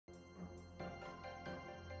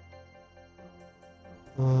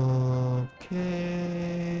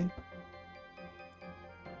Okay.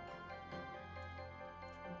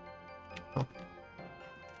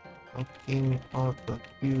 Talking out a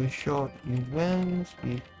few short events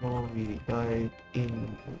before we dive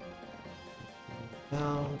into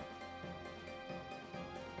health.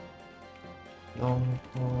 Long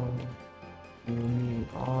haul, uni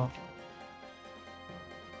off.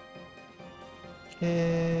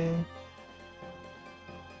 Okay.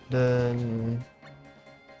 Then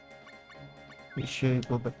make sure you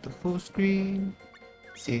go back to full screen,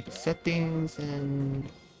 save the settings, and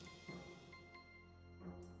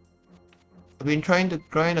I've been trying to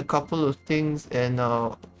grind a couple of things and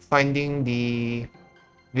finding the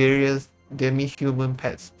various demi-human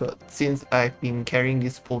pets, but since I've been carrying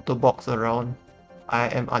this polter box around, I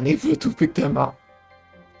am unable to pick them up.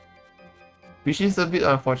 Which is a bit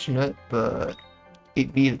unfortunate, but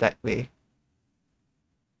it be that way.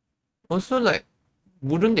 Also, like,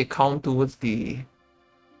 wouldn't they count towards the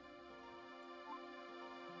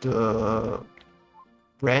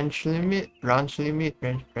ranch limit, ranch,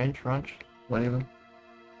 whatever.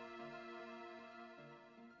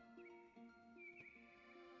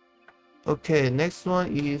 Okay, next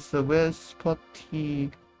one is where's party?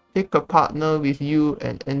 Pick a partner with you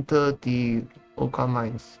and enter the Oka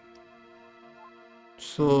Mines.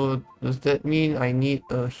 So does that mean I need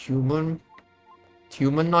a humanoid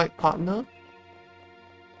partner?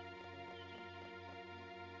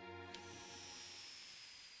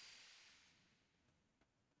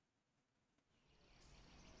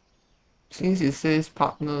 Since it says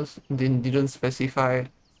partners, then didn't specify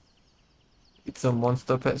it's a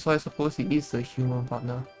monster pet, so I suppose it is a human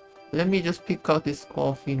partner. Let me just pick out this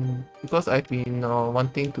coffin because I've been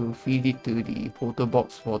wanting to feed it to the polter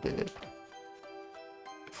box for the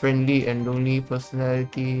friendly and lonely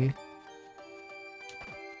personality.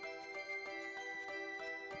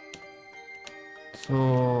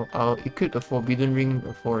 So I'll equip the forbidden ring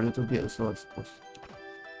for a little bit as well, I suppose.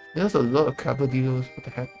 There's a lot of cabadillos, what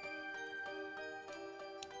the heck.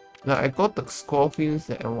 Like I got the scorpions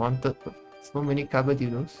that I wanted, but so many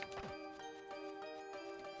cabadillos.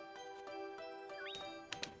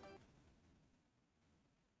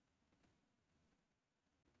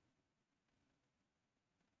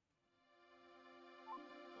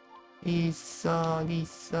 Lisa.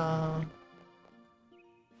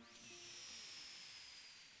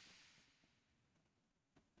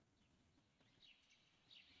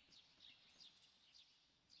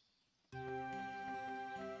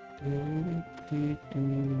 Okay.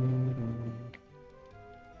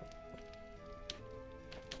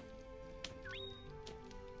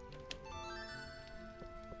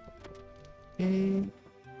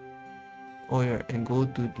 Oh yeah, and go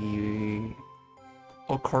to the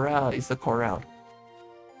corral. It's a corral.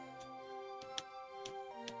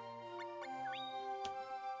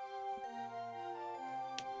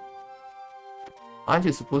 Aren't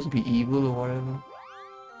you supposed to be evil or whatever?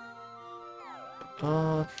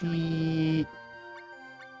 Feed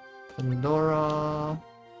Pandora.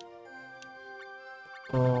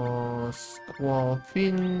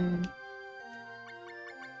 Squawfin.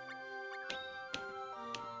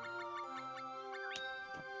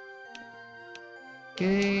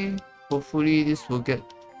 Okay, hopefully this will get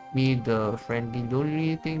me the friendly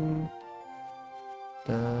lonely thing.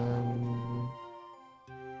 Then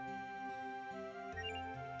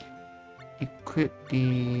equip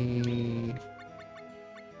the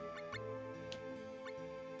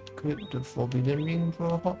forbidden ring for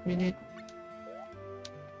a hot minute.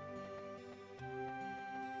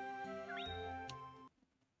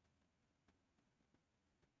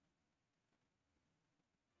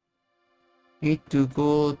 Need to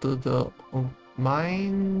go to the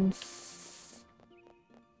mines.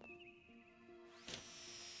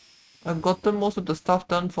 I've gotten most of the stuff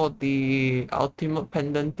done for the ultimate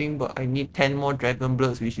pendant thing, but I need 10 more dragon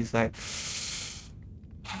bloods, which is like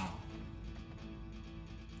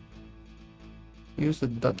use the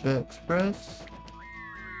Dutch Express.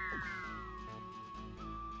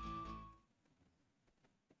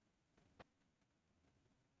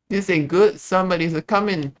 This ain't good, somebody's a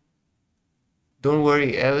coming. Don't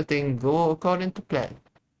worry, everything go according to plan.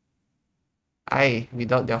 Aye,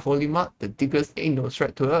 without their holy mark, the diggers ain't no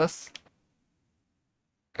threat to us.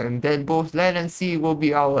 And then both land and sea will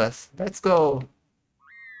be ours. Let's go.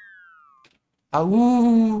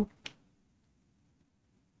 Awoo!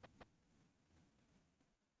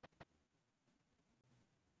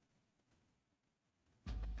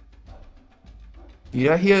 Did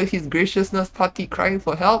I hear his graciousness party crying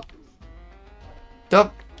for help?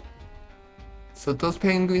 Duck. So those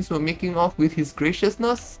penguins were making off with his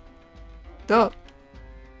graciousness? Duck.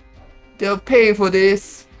 They'll pay for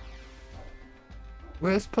this.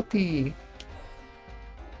 Where's Putty?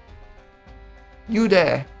 You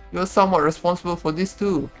there. You're somewhat responsible for this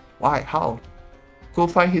too. Why? How? Go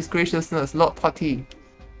find his graciousness, Lord Putty.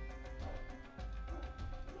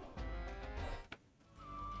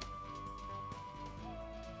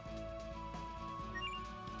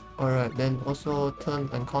 Alright, then also turn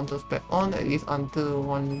encounters back on at least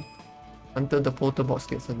until the portal box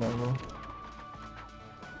gets a level.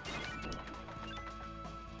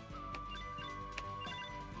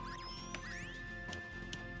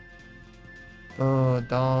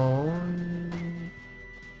 Down.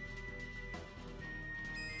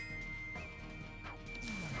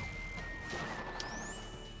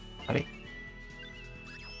 Alright.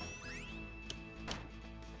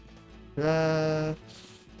 Left.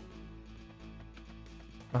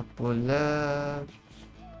 Upper left.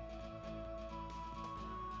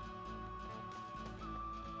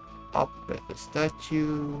 Up at the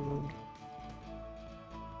statue.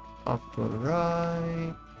 Upper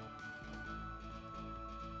right.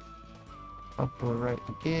 Upper right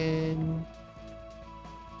again.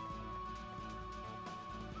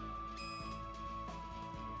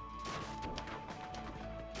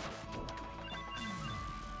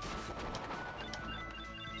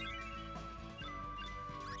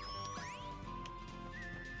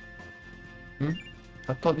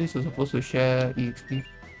 I thought this was supposed to share EXP.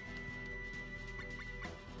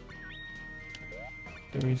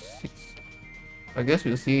 36. I guess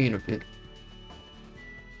we'll see in a bit.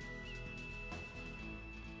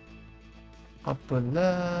 Upper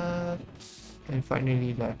left. And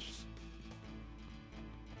finally left.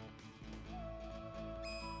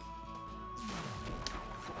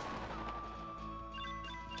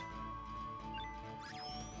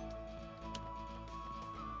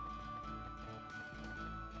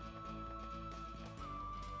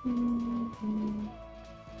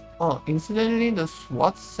 Oh, incidentally, does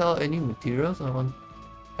Watts sell any materials?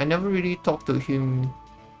 I never really talked to him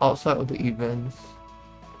outside of the events.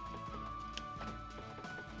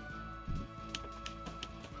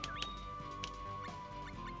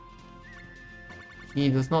 He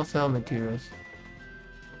does not sell materials.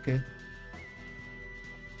 Okay.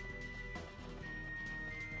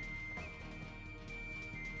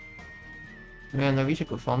 Man, I wish I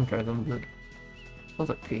could farm Dragon Blood. Sounds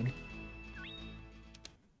like pain.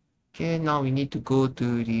 Okay, now we need to go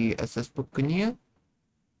to the SS Buccaneer.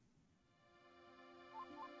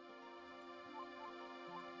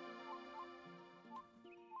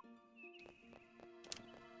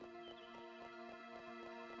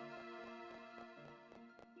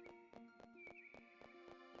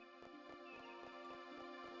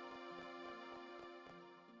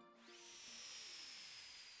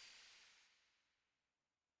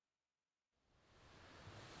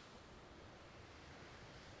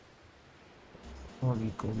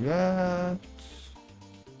 We go left,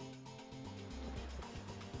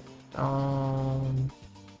 down,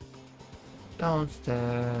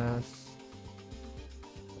 downstairs,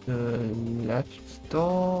 the left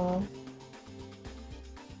door,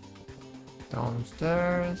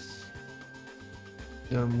 downstairs,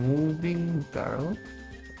 the moving barrel.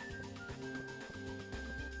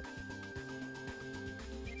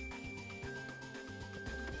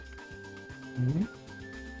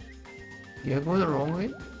 Did I go the wrong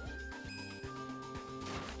way?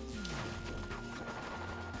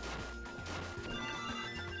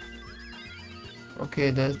 Okay,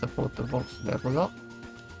 there's the photo box level up.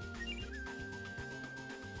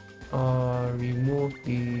 Remove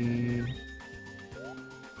the...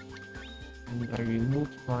 I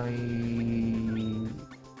removed my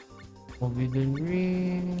forbidden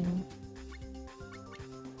ring.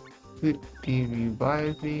 Quit the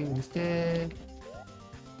reviving instead.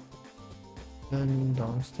 Then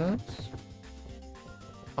downstairs.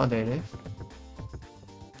 Oh, there it is.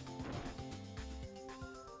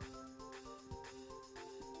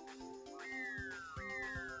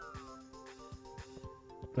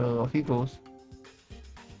 Well, off he goes.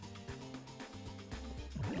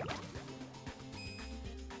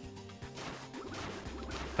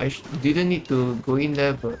 I didn't need to go in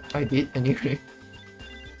there, but I did anyway.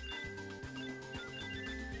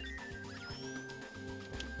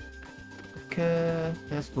 Okay,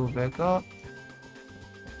 let's go back up.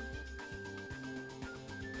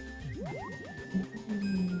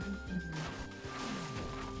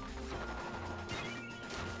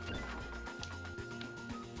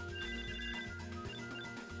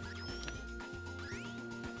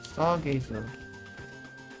 Stargazer.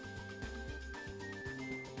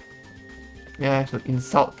 Yeah, I have to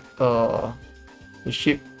insult the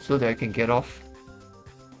ship so that I can get off.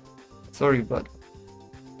 Sorry, bud.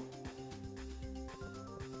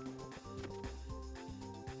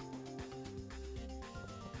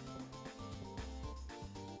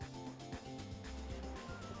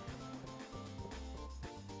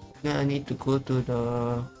 Then I need to go to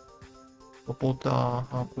the Opota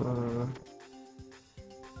Harbor.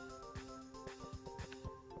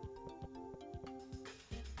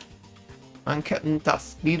 I'm Captain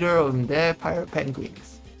Tusk, leader of their pirate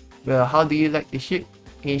penguins. Well, how do you like the ship?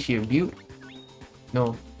 Ain't she reviewed?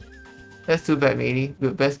 No. That's too bad, matey.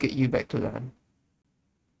 We'll best get you back to land.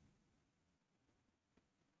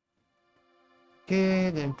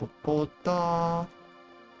 Okay, then Popota.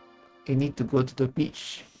 I need to go to the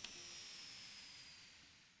beach.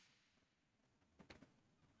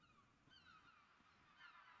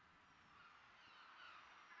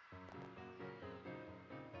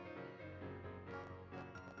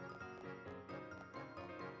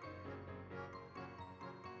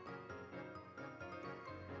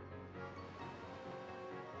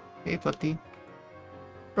 Hey, buddy.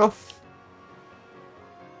 Ruff.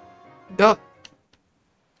 Duck.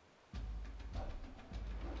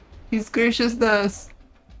 His graciousness.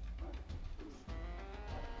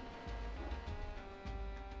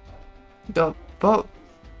 Duck. Bop.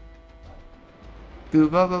 Do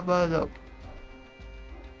ba ba ba duck.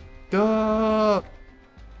 Duck.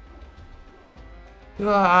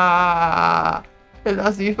 Ah! At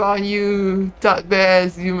last we found you! Duck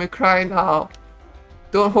bears, you may cry now.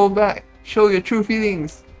 Don't hold back. Show your true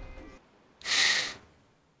feelings.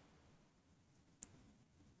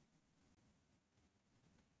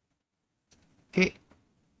 Okay.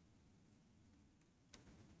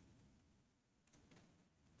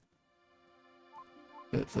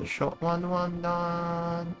 That's a short one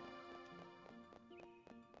done.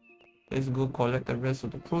 Let's go collect the rest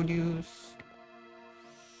of the produce.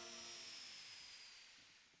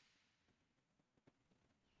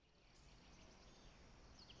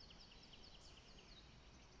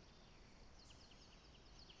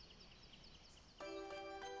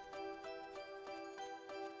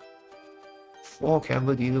 Oh,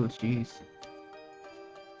 Cambodielo, jeez.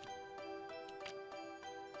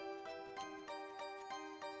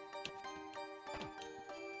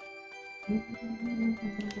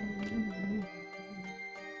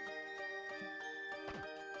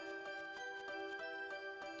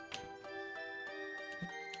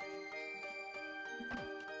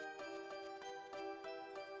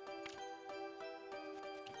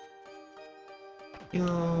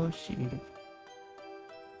 Yoshi.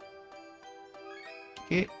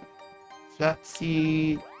 Okay.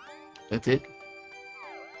 Flaxseed. That's it.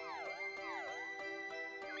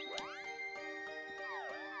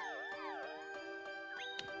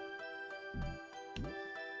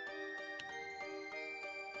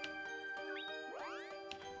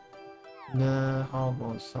 Now, how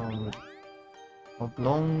about some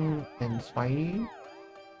oblong and spiny?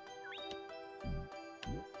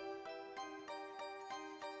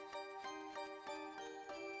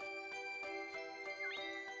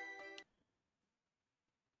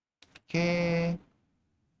 Okay.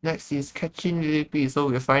 Next is catching Lilipi, so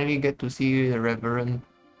we finally get to see the Reverend.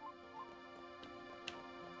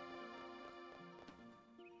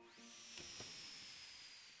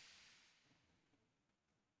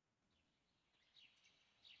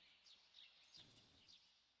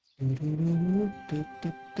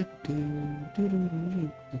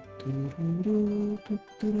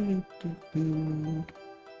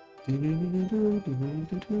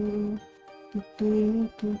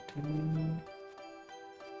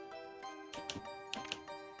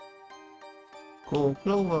 Go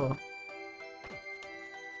Clover.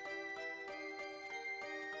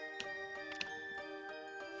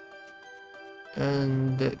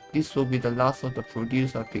 And this will be the last of the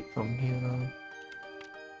produce I picked from here.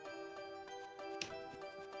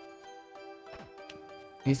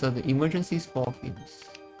 These are the emergency spore fins.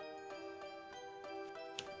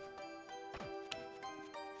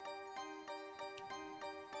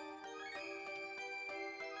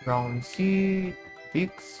 Round seed,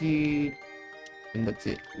 big seed, and that's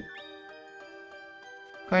it.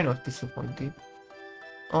 Kind of disappointing.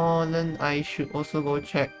 Oh, then I should also go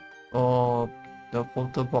check the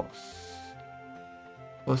photo box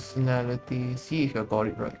personality, see if I got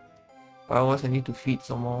it right. But otherwise I need to feed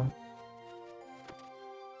some more.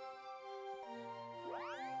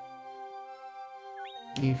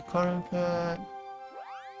 Leave current pet.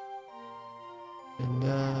 And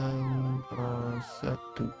then set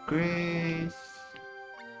to Grace.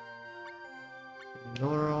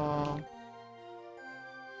 Laura.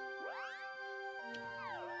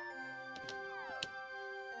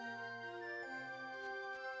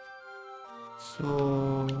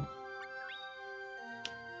 So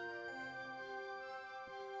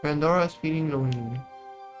Pandora is feeling lonely.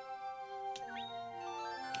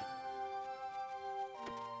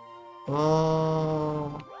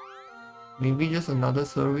 Oh, maybe just another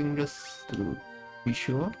serving just to be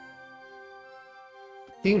sure.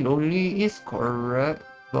 I think lonely is correct,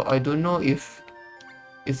 but I don't know if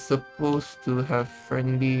it's supposed to have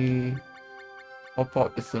friendly pop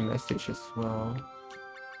up as a message as well.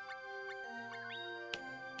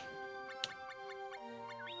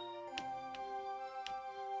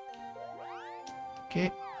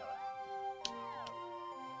 Okay.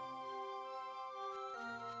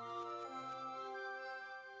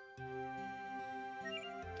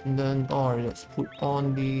 And then, let's put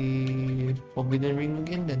on the forbidden ring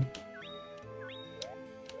again then.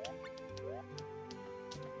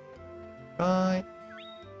 Right.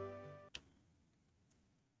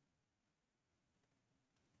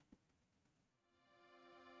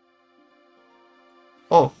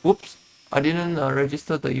 Oh, whoops. I didn't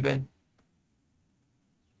register the event.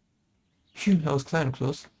 Phew, that was kind of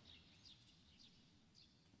close.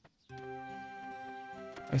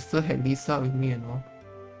 I still had Lisa with me and all.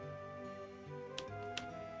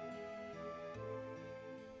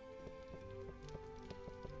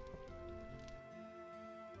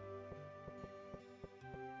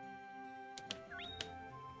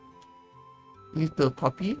 Little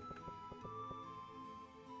puppy.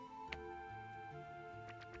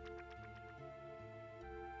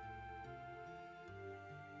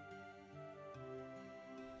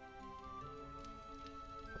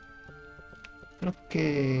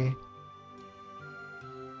 Okay.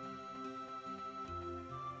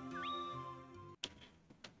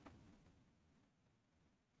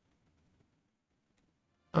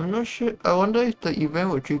 I'm not sure. I wonder if the event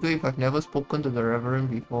will trigger if I've never spoken to the Reverend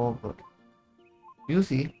before, but you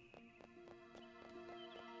see.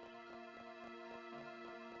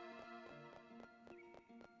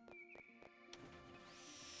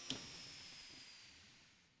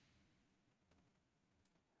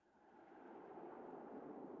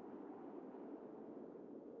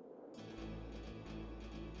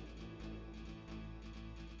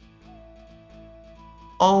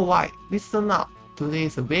 Alright, listen up. Today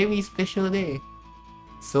is a very special day.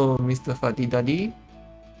 So, Mr. Fuddy Duddy,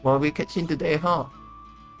 what are we catching today, huh?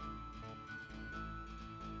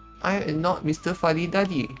 I am not Mr. Fuddy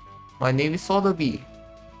Duddy. My name is Sotheby.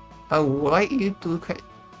 I would like you two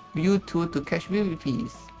to catch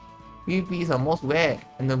VVPs. VVPs are most rare,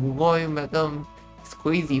 and the boy madam is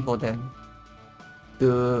crazy for them.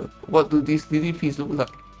 What do these VVPs look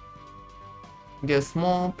like? They're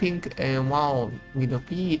small, pink, and round, with a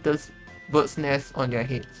pea-eater's bird's nest on their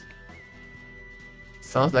heads.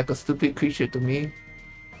 Sounds like a stupid creature to me.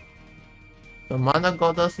 The mana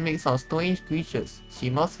goddess makes some strange creatures. She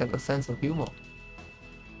must have a sense of humor.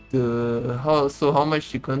 How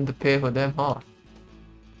much you going to pay for them, huh?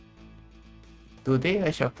 Today I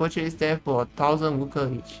shall purchase them for 1,000 Wooker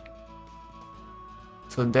each.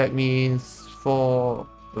 So that means 4,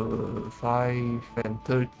 5, and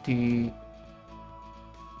 30.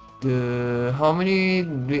 How many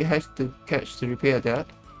do we have to catch to repair that?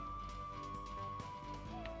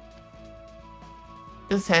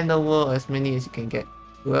 Just hand over as many as you can get.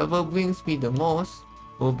 Whoever brings me the most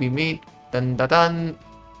will be made dun dun dun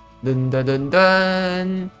dun dun dun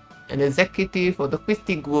dun an executive for the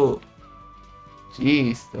Quistic World.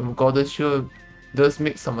 Jeez, the goddess sure does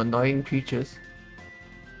make some annoying creatures.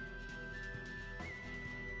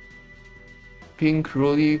 Pink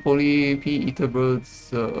roly-poly pea-eater birds,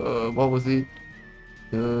 what was it?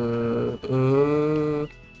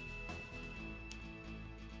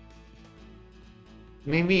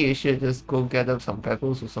 Maybe you should just go gather some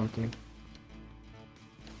pebbles or something.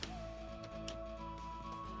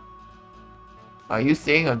 Are you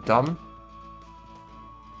saying I'm dumb?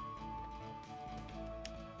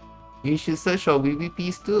 You should search for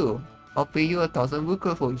VVPs too. I'll pay you 1,000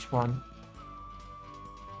 Wooker for each one.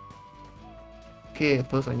 Okay,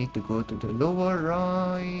 first I need to go to the lower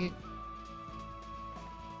right.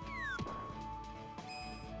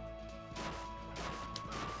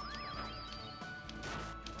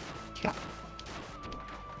 Yeah.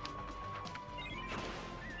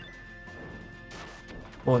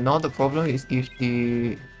 Oh, now the problem is if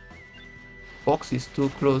the box is too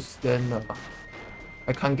close, then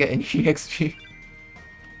I can't get any XP.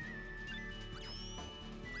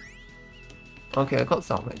 Okay, I got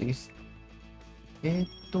some at least.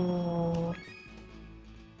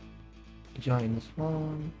 Join this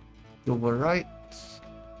one. Over right.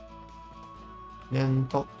 Then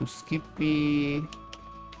talk to Skippy.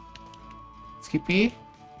 Skippy?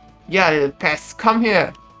 Yeah, little pest, come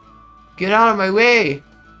here. Get out of my way.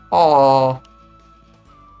 Oh,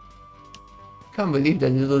 can't believe the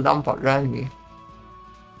little lump outran me.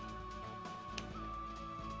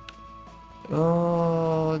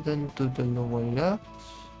 Oh, then to the lower left.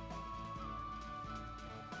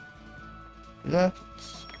 Left.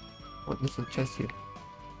 What is the chest here?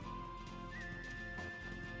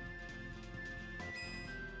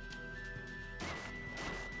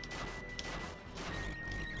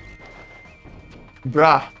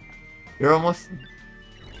 Bruh, you're almost...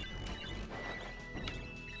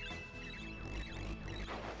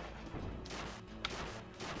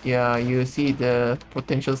 Yeah, you see the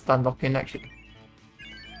potential stun lock in action.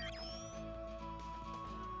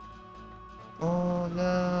 Oh,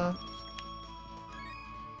 left.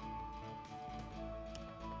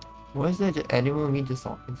 Why is there just animal meat just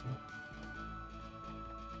talking to me?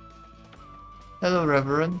 Hello,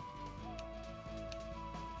 Reverend.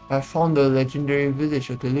 I found the legendary village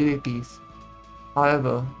of the Lillipees.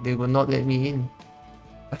 However, they will not let me in.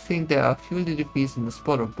 I think there are a few Lillipees in the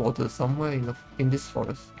spot of water somewhere in this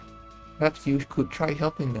forest. Perhaps you could try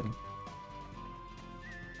helping them.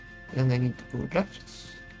 Then I need to go left.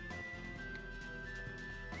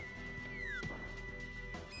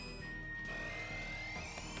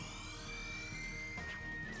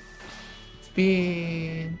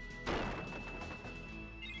 Spin!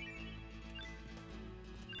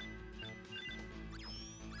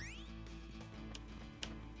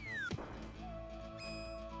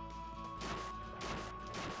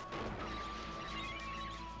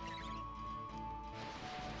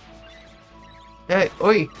 Hey,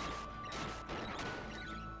 oi!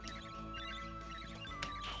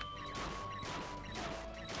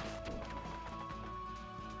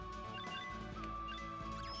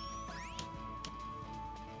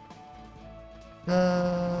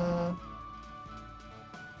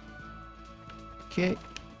 Okay.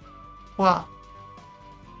 Wow.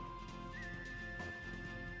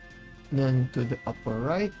 Then to the upper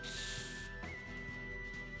right.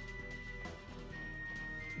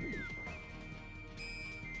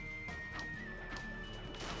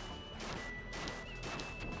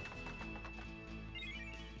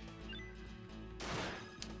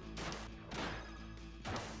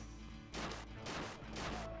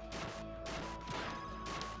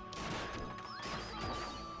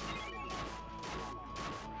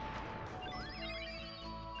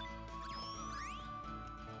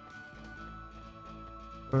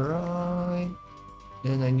 Right.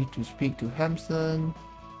 Then I need to speak to Hamson.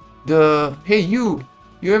 Hey you!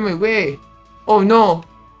 You're in my way! Oh no!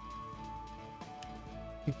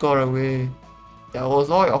 You got away. That was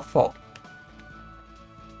all your fault.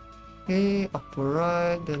 Okay, upper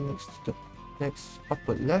right, then next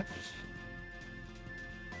upper left.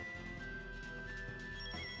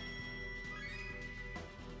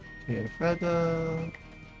 Here, feather.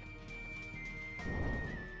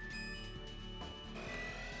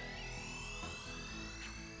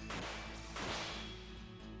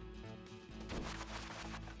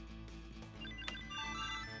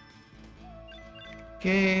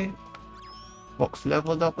 Okay. Box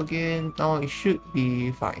leveled up again. Now it should be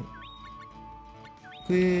fine.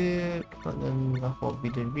 Equip. And then the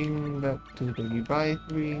forbidden ring back to the revive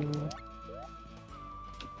ring.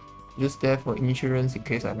 Just there for insurance in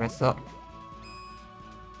case I mess up.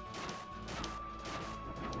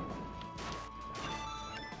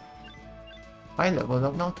 I leveled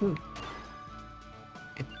up now too.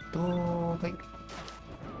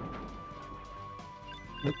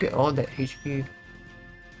 Look at all that HP.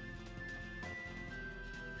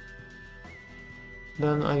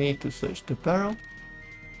 Then I need to search the barrel.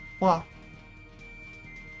 Wow.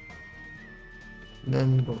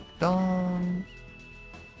 Then go down.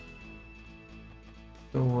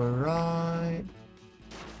 Lower right.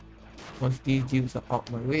 Once these dudes are out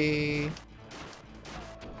my way.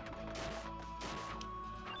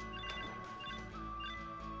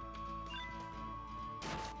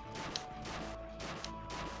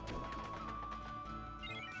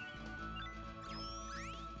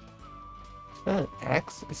 Is that an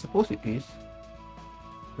axe? I suppose it is.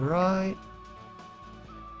 Right.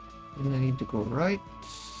 Then I need to go right.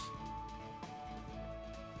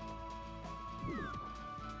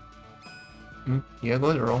 Yeah, I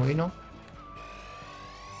go the wrong way now.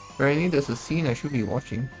 Apparently there's a scene I should be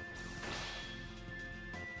watching.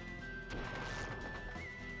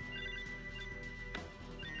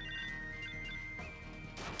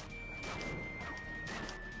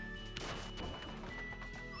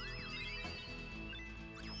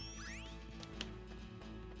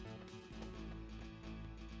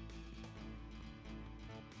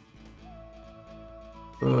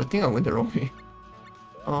 I think I went the wrong way.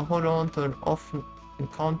 Hold on, turn off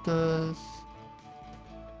encounters.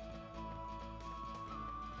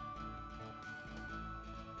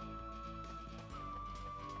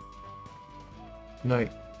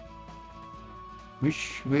 Like,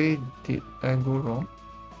 which way did I go wrong?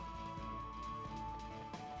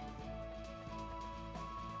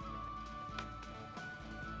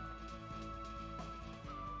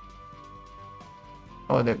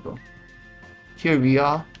 Oh, there we go. Here we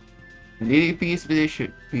are. Lilypede's village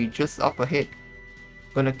should be just up ahead.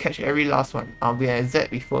 Gonna catch every last one. I'll be at Z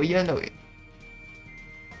before you know it.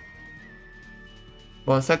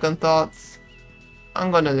 But on second thoughts,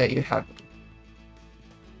 I'm gonna let you have it.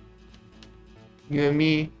 You and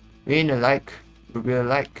me, we ain't alike. We'll be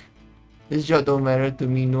alike. This job don't matter to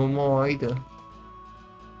me no more either.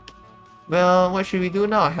 Well, what should we do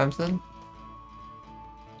now, Hamson?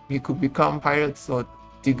 We could become pirates or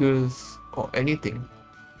diggers or anything.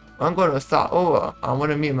 I'm gonna start over. I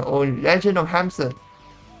wanna meet my own Legend of Hamson.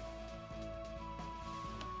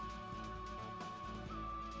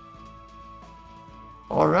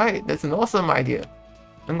 Alright, that's an awesome idea.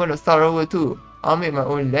 I'm gonna start over too. I'll make my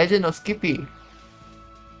own Legend of Skippy.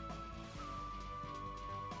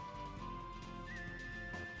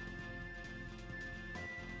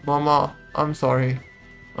 Mama, I'm sorry.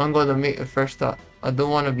 I'm gonna make a fresh start. I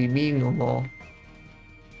don't wanna be me no more.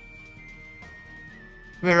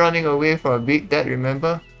 We're running away from a big dad,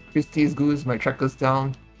 remember? Christie's goose might track us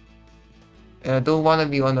down. And I don't wanna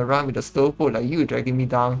be on the run with a slowpoke like you dragging me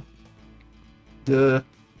down. Duh.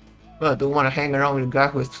 Well, I don't wanna hang around with a guy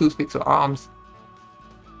who has toothpicks for arms.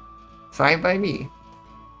 Fine by me.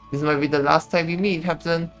 This might be the last time we meet,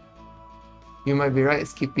 Captain. You might be right,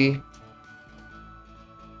 Skippy.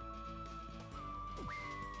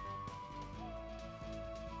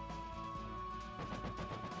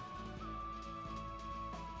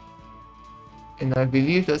 And I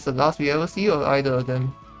believe that's the last we ever see of either of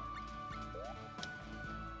them.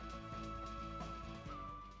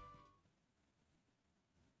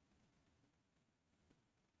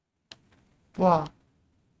 Wow.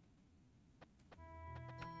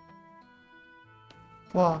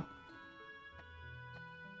 Wow.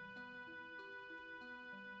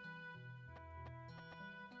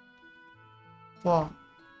 Wow.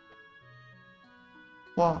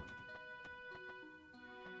 Wow.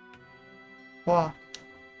 Wow.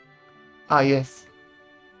 Ah, yes.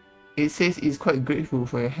 It says it's quite grateful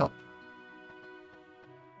for your help.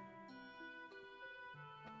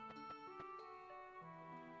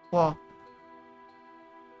 Wow.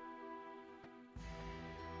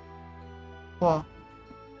 Wow.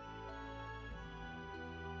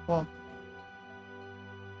 Wow.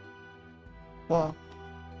 Wow.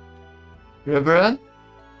 Reverend?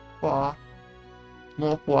 Wow.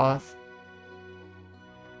 More was.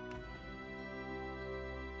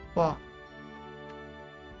 Wow.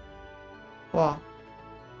 Wow.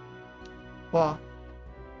 Wow.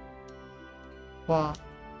 Wow.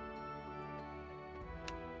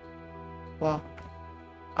 Wow.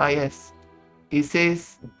 Ah, yes. It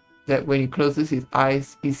says that when he closes his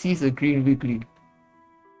eyes, he sees a green wiggly.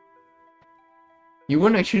 You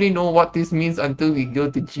won't actually know what this means until we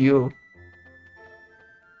go to Geo.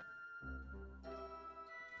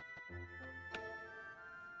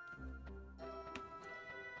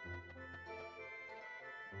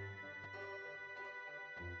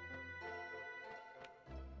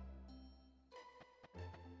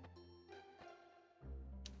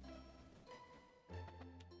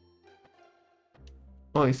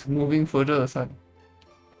 Oh, it's moving further aside.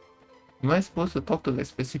 Am I supposed to talk to like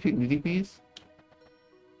specific millipedes?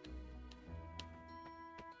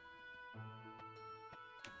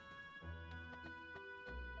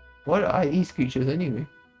 What are these creatures anyway?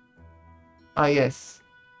 Ah, yes.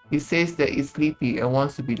 It says that it's sleepy and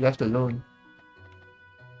wants to be left alone.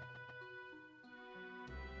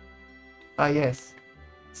 Ah, yes.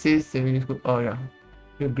 It says the oh yeah.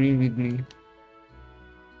 The green wiggly.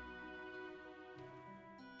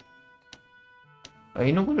 Are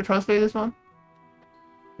you not going to translate this one?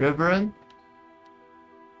 Reverend?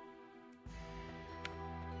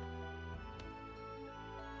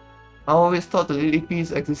 I always thought the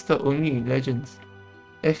Lilipedes existed only in legends.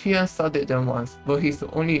 Ephian studied them once, but he's the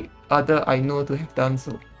only other I know to have done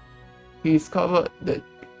so. He discovered that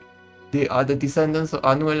they are the descendants of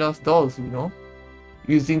Anuela's dolls, you know?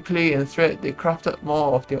 Using clay and thread, they crafted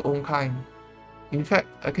more of their own kind. In fact,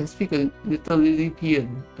 I can speak a little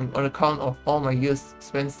Lilliputian on account of all my years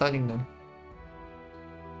spent studying them.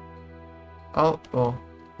 Oh,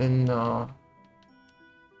 and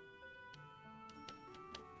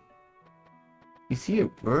is he a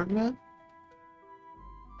bird man?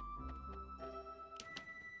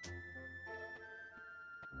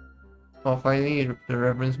 Oh, finally the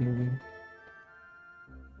reverend's moving.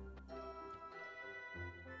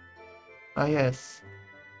 Ah yes.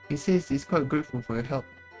 He says he's quite grateful for your help.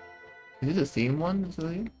 Is it the same one as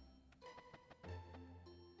earlier?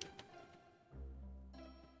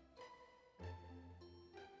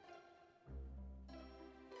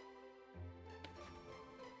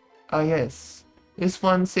 Ah yes. This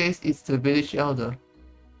one says it's the village elder.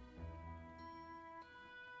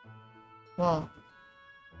 Wow.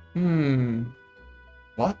 Hmm.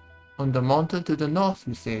 What? On the mountain to the north,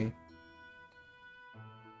 you say?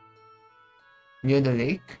 Near the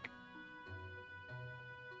lake?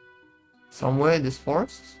 Somewhere in this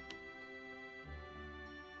forest?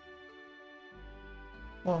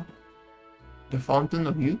 Wow. The fountain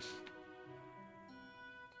of youth?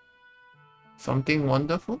 Something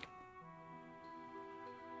wonderful?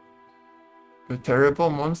 A terrible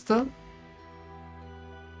monster?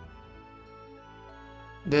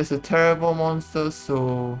 There's a terrible monster,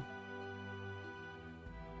 so...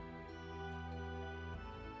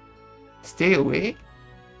 Stay away?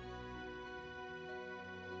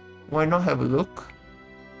 Why not have a look?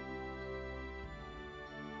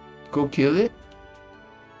 Go kill it?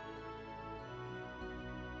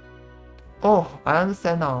 Oh, I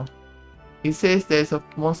understand now. He says there's a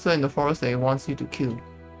monster in the forest that he wants you to kill.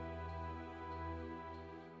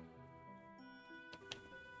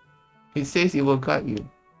 He says he will guide you.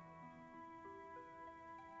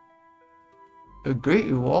 A great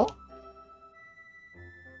reward?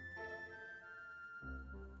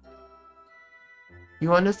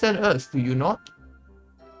 You understand us, do you not?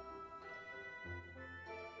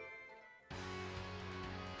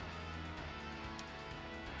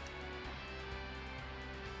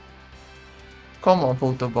 Come on,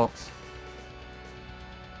 photo box.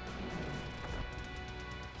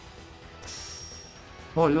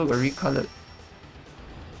 Oh look, a recolored.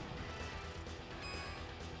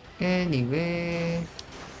 Anyway.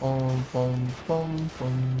 Pom pom pom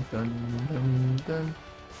pom dun dun dun.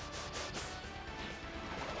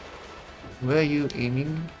 Where are you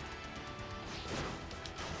aiming?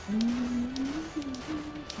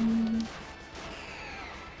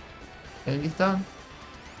 And it's done.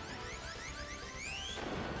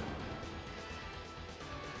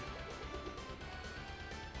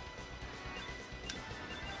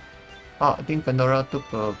 Ah, I think Pandora took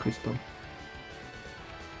a crystal.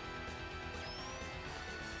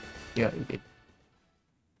 Yeah, it did.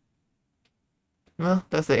 Well,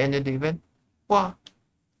 that's the end of the event. Wow!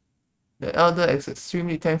 The Elder is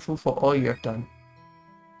extremely thankful for all you have done.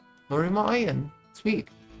 Norima Iron. Sweet.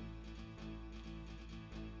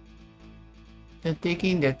 They're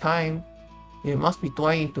taking their time. They must be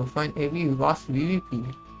trying to find every vast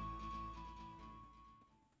VVP.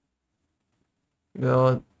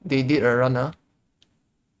 Well, they did a runner.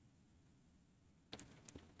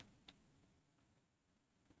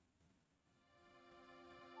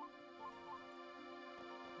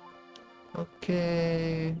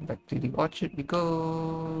 Okay, back to the orchard we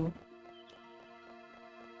go.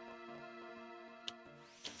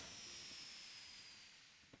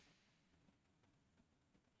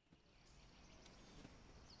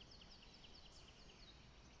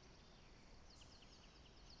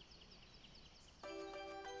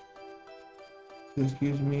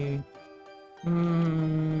 Excuse me.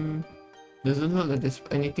 Doesn't look like there's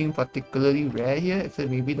anything particularly rare here, except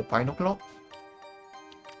maybe the Pinoclops.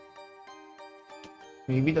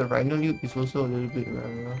 Maybe the Rhino Loop is also a little bit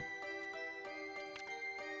rarer.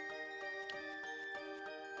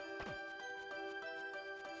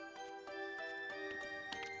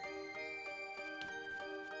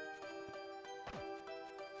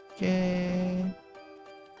 Okay.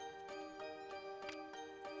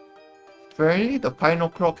 Apparently the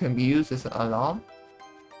Pinoclop can be used as an alarm.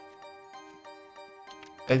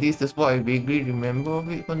 At least that's what I vaguely remember of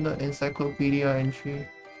it from the encyclopedia entry.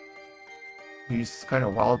 Which is kind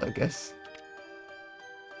of wild, I guess.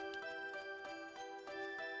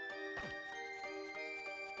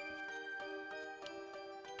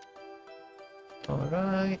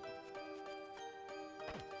 Alright.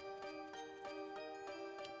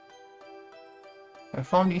 I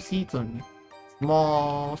found these seeds on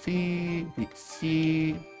small seed, big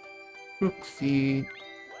seed, crook seed.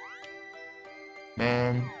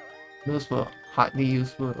 Man, those were hardly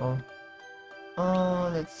useful at all.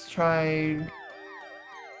 Let's try.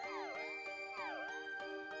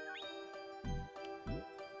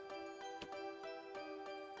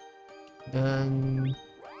 Then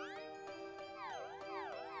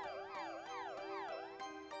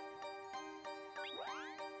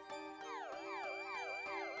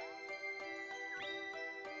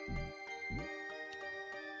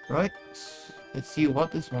Right? Let's see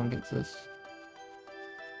what this one gets us.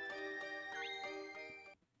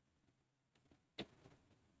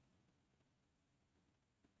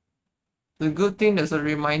 The good thing, there's a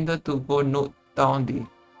reminder to go note down the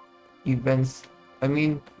events. I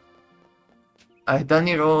mean, I've done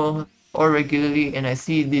it all regularly and I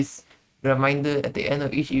see this reminder at the end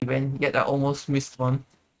of each event, yet I almost missed one.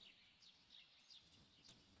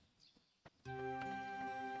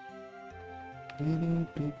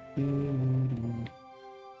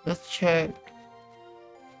 Let's check.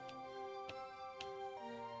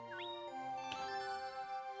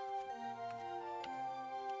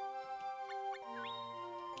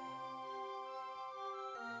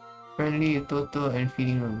 Friendly, total, and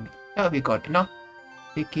feeding room. That'll be good enough.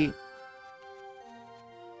 Take it.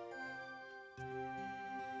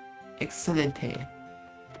 Excellent.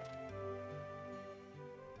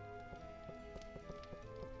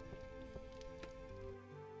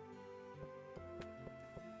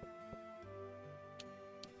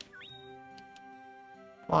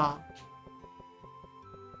 Wow.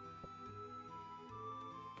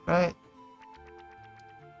 Right.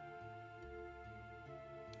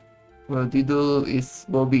 Well, Diddle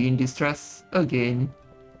will be in distress again.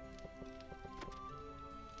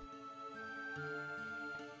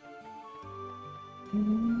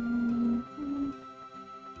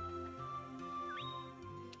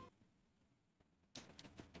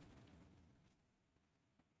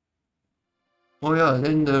 Oh yeah,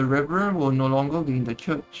 then the Reverend will no longer be in the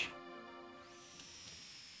church.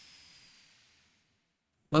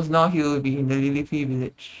 Because now he will be in the Lilifee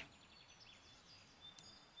village.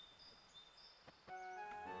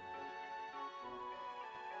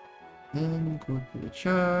 Then go to the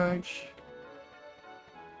church.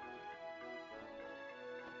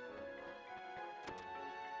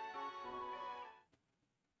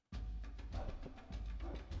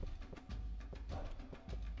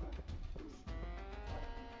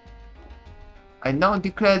 I now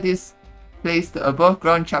declare this place the above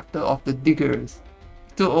ground chapter of the Diggers.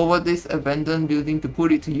 Took over this abandoned building to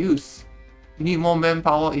put it to use. We need more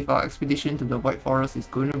manpower if our expedition to the White Forest is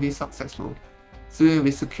going to be successful. Soon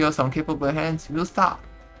we secure some capable hands, we'll start.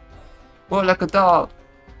 Work like a dog.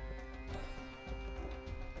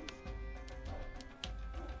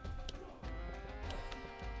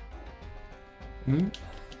 Hmm?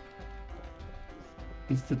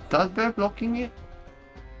 Is the dust bear blocking it?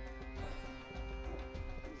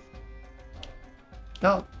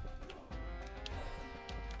 No.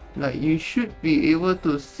 Like, you should be able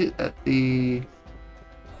to sit at the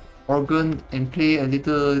organ and play a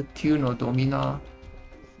little tune or domina,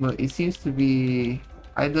 but it seems to be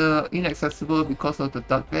either inaccessible because of the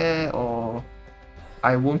duck bear, or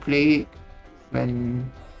I won't play it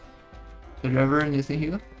when the Reverend isn't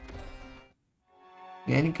here.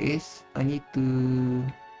 In any case, I need to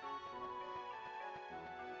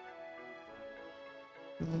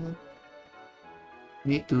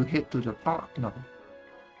head to the park now.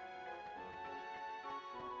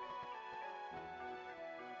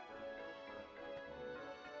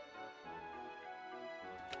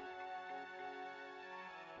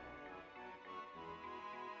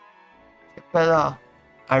 Bella,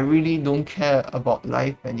 I really don't care about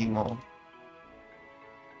life anymore.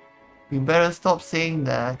 You better stop saying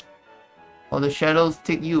that, or the shadows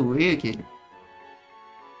take you away again.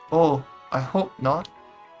 Oh, I hope not.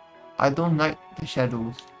 I don't like the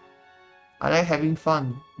shadows. I like having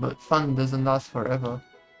fun, but fun doesn't last forever.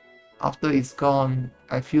 After it's gone,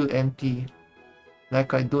 I feel empty,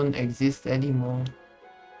 like I don't exist anymore.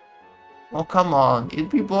 Oh come on, it'd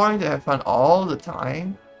be boring to have fun all the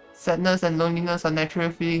time. Sadness and loneliness are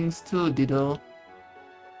natural feelings too, Diddle.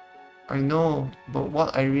 I know, but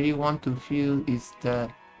what I really want to feel is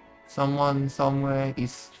that someone somewhere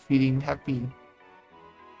is feeling happy.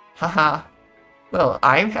 Haha, well,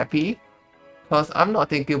 I'm happy, cause I'm not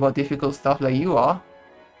thinking about difficult stuff like you are.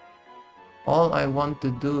 All I want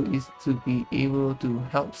to do is to be able to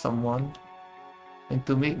help someone and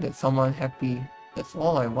to make that someone happy. That's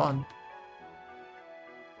all I want.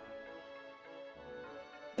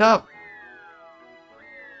 Stop!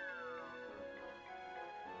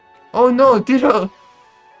 Oh no, Diddle!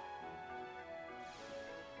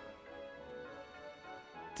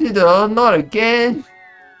 Diddle, not again!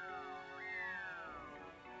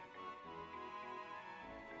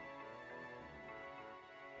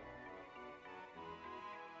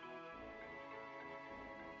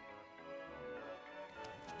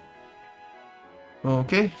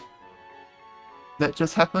 Okay. That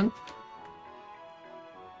just happened.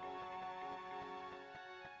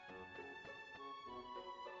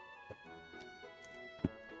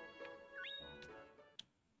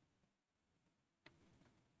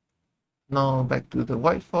 Now back to the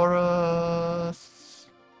White Forest.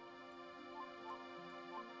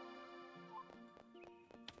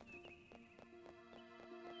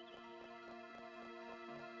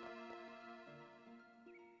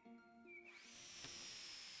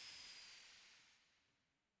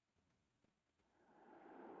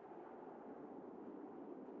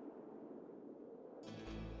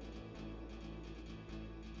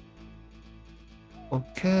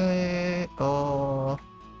 Okay,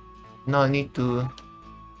 now I need to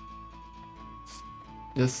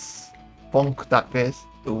just bonk that base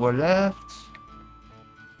over left,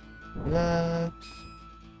 left.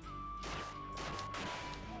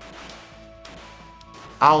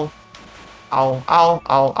 Ow, ow, ow,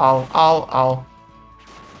 ow, ow, ow, ow.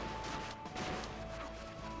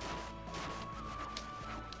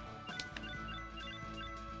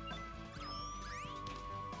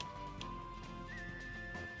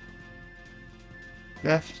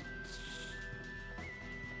 Left.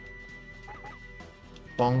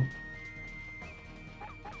 Bonk.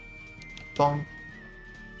 Bonk.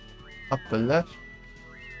 Upper left.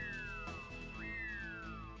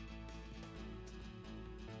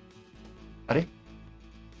 Are?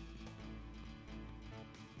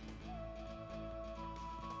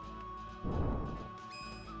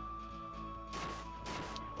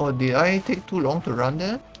 Oh, did I take too long to run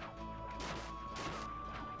there?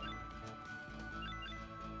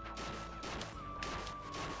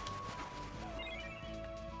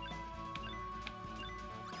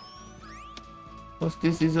 Because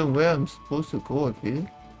this isn't where I'm supposed to go, I feel.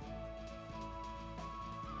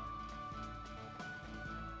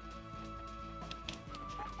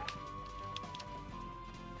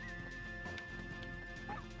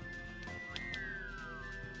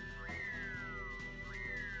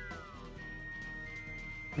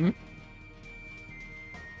 Hmm?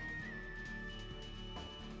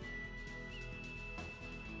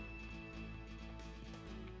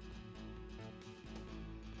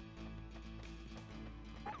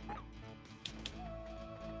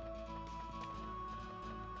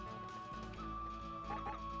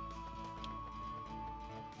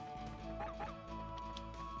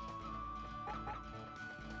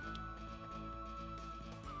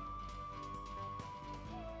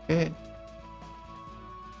 Okay.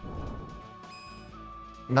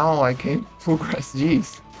 Now I can progress,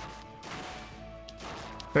 jeez.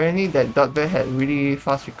 Apparently that dot bear had really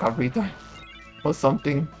fast recovery time. Or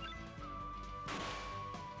something.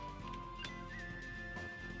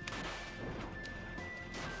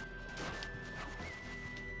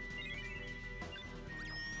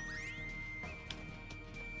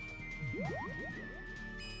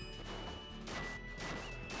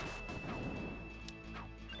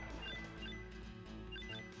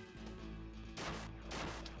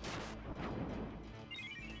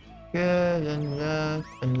 Yeah, then left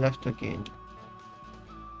and left again.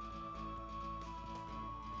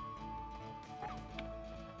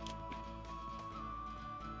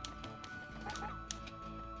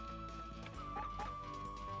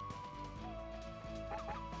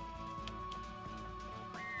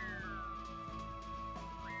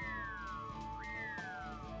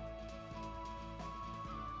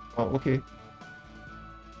 Oh, okay.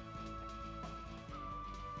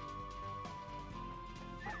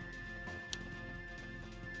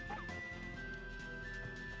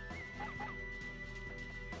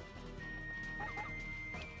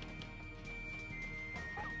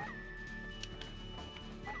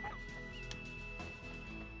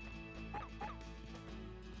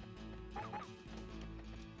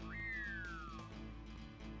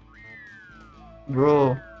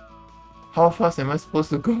 Bro, how fast am I supposed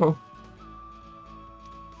to go?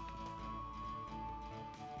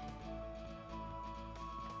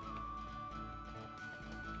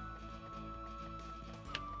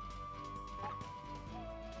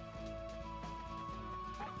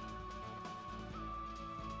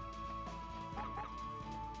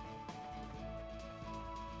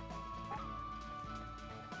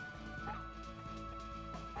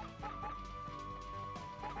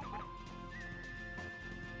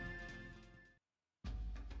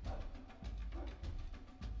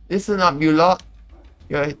 Listen up, you lot.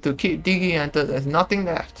 You have to keep digging until there's nothing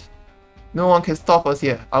left. No one can stop us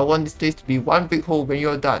here. I want this place to be one big hole when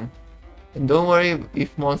you're done. And don't worry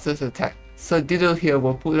if monsters attack. Sir Diddle here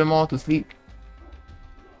will put them all to sleep.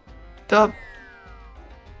 The...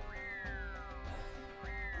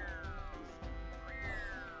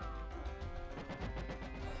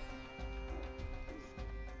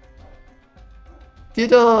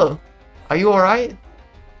 Diddle! Are you alright?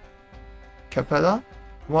 Capella?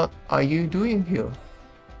 What are you doing here?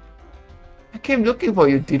 I came looking for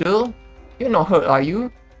you, Diddle. You're not hurt, are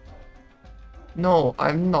you? No,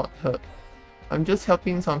 I'm not hurt. I'm just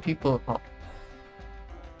helping some people out.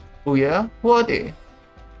 Oh yeah? Who are they?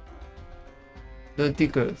 The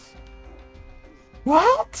diggers.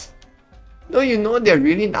 What? Don't you know they're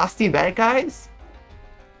really nasty bad guys?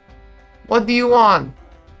 What do you want?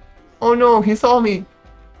 Oh no, he saw me.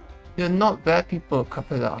 You're not bad people,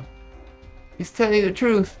 Capella. He's telling the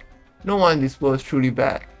truth. No one in this world is truly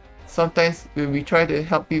bad. Sometimes when we try to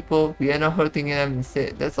help people, we end up hurting them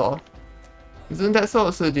instead, that's all. Isn't that so,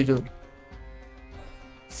 Sir Diddle?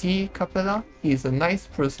 See, Capella? He is a nice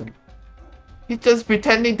person. He's just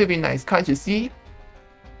pretending to be nice, can't you see?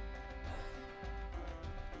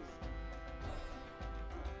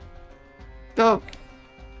 Doug,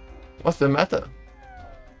 what's the matter?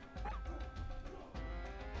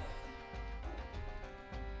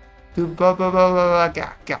 Blah blah blah blah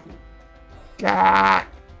blah gah.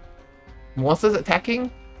 Monsters attacking?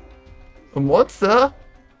 A monster?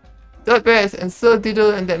 That bears and Sir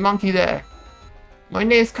Diddle and that monkey there. My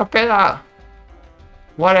name is Capella.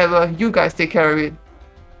 Whatever, you guys take care of it.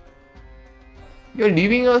 You're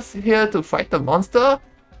leaving us here to fight the monster?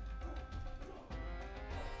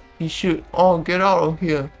 You should all get out of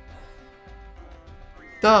here.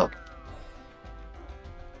 Duh.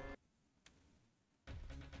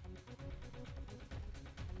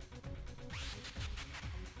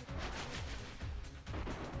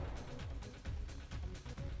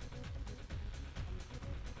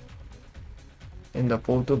 And the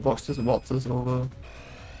photo box just waltzes over.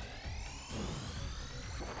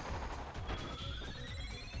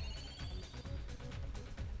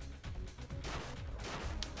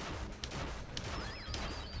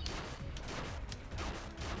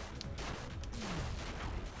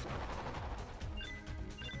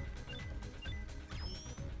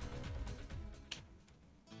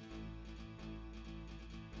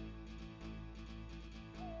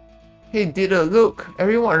 Hey Diddle, look!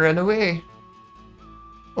 Everyone ran away!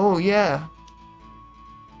 Oh yeah!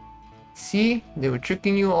 See? They were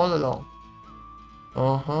tricking you all along.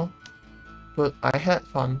 Uh-huh. But I had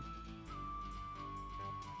fun.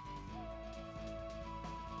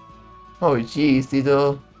 Oh jeez,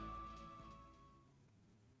 Diddle.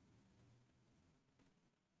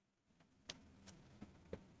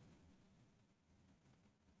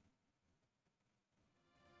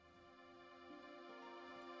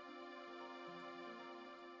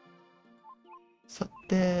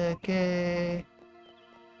 Satake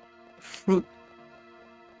fruit.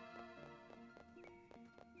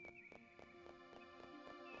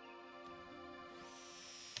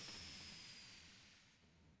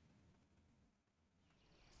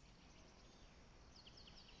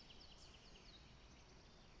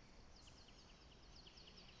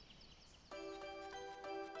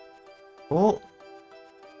 Oh.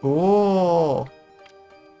 Oh.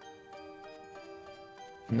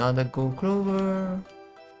 Another gold clover.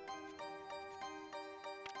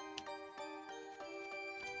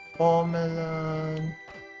 Watermelon.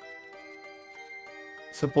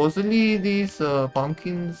 Supposedly these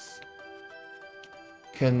pumpkins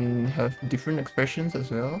can have different expressions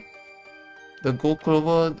as well. The gold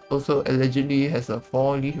clover also allegedly has a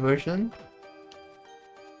 4-leaf version.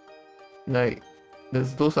 Like,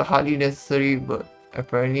 those are hardly necessary, but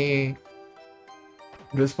apparently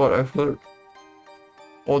that's what I've heard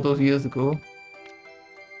all those years ago.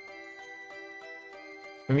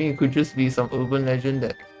 I mean, it could just be some urban legend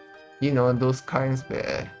that, you know, those kinds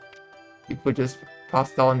where people just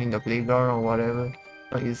pass down in the playground or whatever.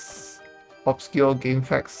 Like it's obscure game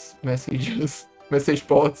facts messages, message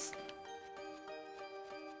boards.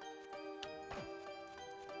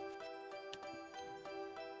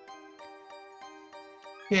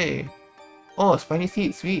 Yay. Oh, spiny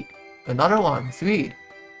seed, sweet. Another one, sweet.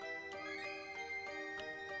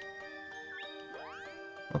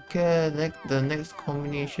 Okay, the next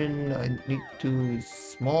combination I need to is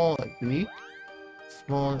small, I believe.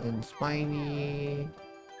 Small and spiny.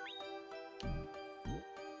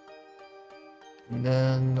 And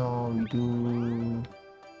then we do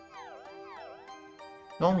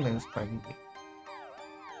long and spiny.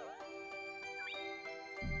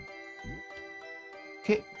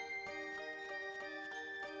 Okay.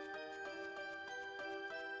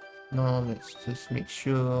 Now let's just make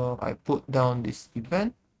sure I put down this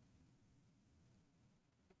event.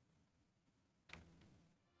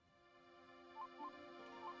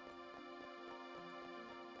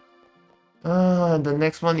 The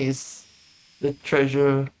next one is the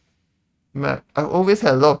treasure map. I've always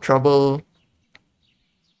had a lot of trouble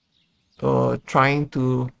trying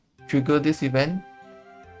to trigger this event.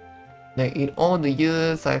 Like in all the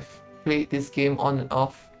years I've played this game on and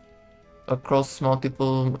off, across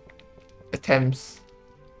multiple attempts.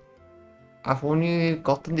 I've only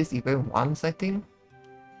gotten this event once, I think.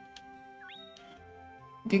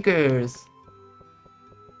 Diggers!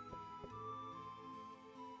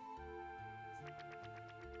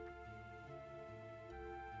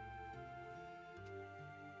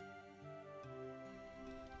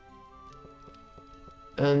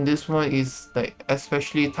 And this one is like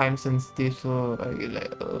especially time sensitive, so I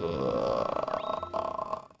like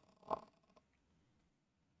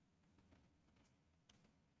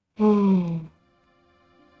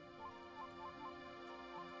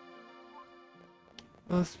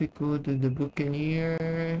First we go to the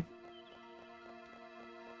Buccaneer.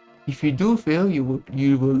 If you do fail, you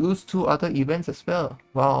will lose 2 other events as well.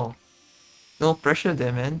 Wow. No pressure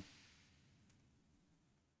there, man.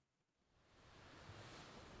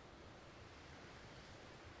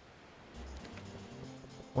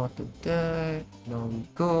 Water deck. Now we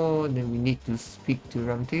go. Then we need to speak to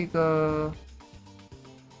Ramtega.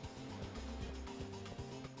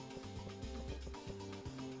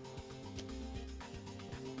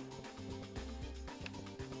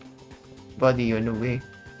 Buddy, you're in the way.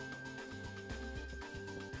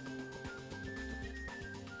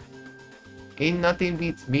 Ain't nothing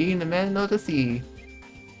beats being the man of the sea.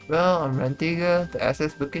 Well, I'm Rantiga, the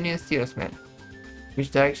SS Buccaneer steersman. Which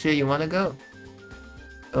direction you wanna go?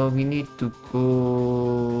 Oh, we need to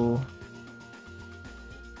go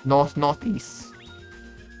north-northeast.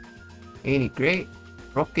 Ain't it great?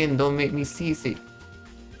 Rockin', don't make me seasick.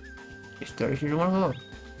 Which direction you wanna go?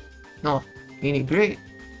 No, ain't it great?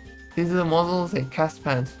 These are the models and cast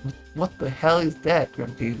pans. What the hell is that,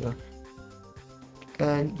 Rantiga?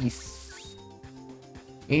 And east.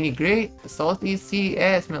 Ain't it great? The Southeast Sea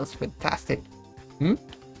air smells fantastic. Hmm?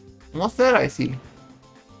 What's that I see?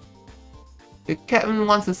 The captain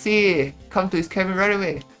wants to see it. Come to his cabin right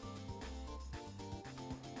away.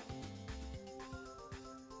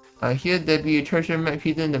 I hear there be a treasure map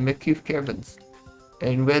hidden in the McKeith caverns.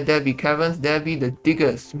 And where there be caverns, there be the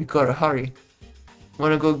diggers. We gotta hurry.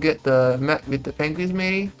 Wanna go get the map with the penguins,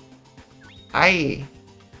 matey? Aye.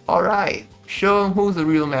 Alright. Show 'em who's the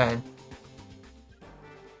real man.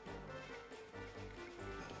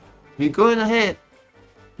 We're going ahead.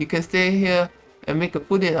 You can stay here and make a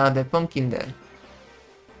pudding out of that pumpkin there.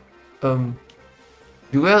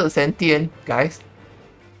 Duel sentient, guys.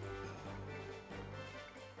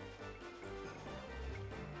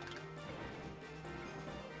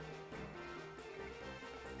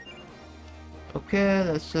 Okay,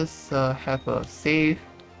 let's just have a save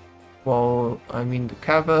while I'm in the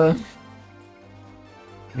cavern.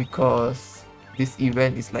 Because this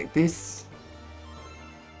event is like this.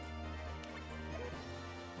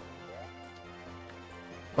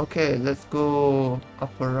 Okay, let's go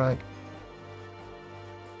upper right.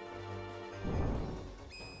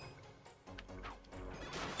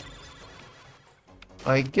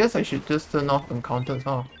 I guess I should just turn off encounters,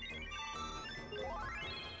 huh?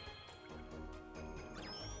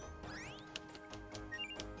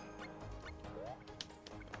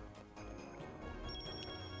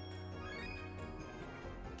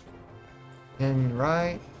 Then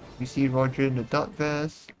right, we see Roger in the dot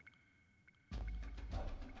vest.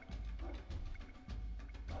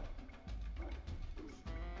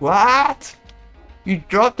 What? You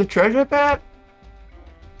dropped the treasure map?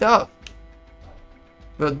 Stop.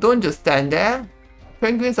 Well, don't just stand there.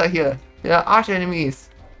 Penguins are here. They are arch enemies.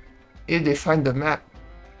 If they find the map,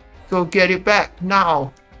 go get it back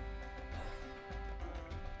now.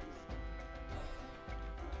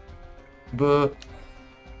 But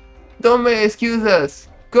don't make excuses.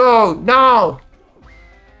 Go now.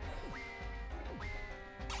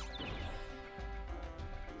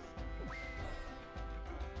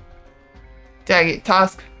 Dang it,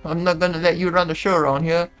 Tusk. I'm not gonna let you run the show around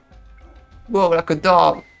here. Whoa, like a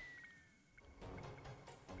dog.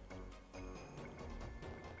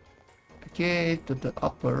 Okay, to the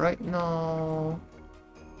upper right now.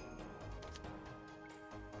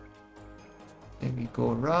 Then we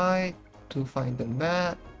go right to find the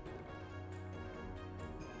map.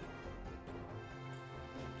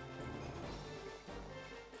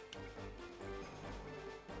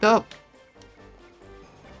 Up.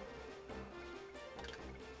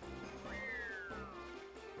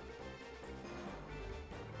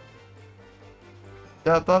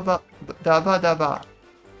 Daba daba daba.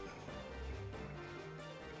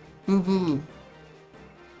 Boo boo.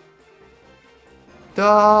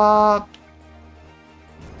 Stop.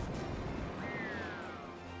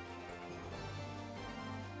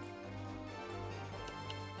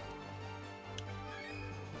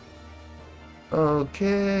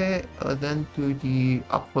 Okay, then to the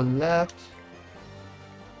upper left.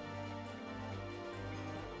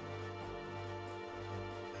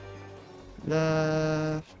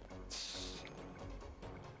 Left.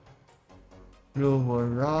 Lower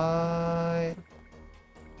right.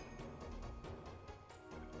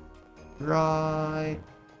 Right.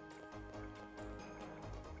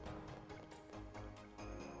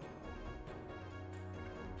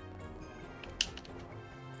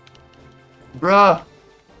 Bruh!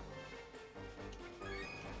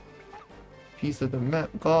 Piece of the map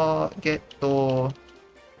got get to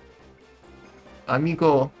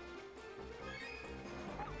amigo.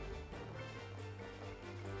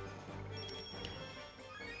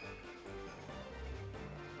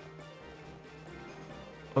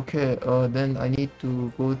 Okay, then I need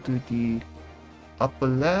to go to the upper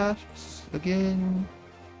left again.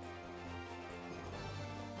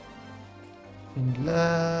 And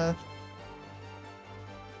left.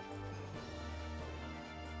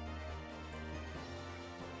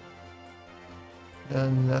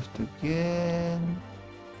 Then left again.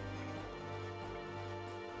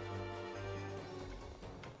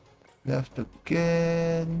 Left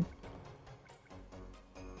again.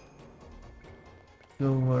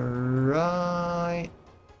 Lower right.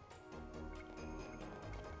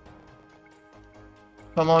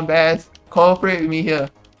 Come on, Baz. Cooperate with me here.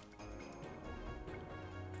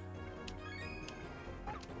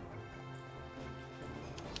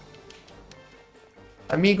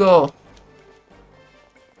 Amigo.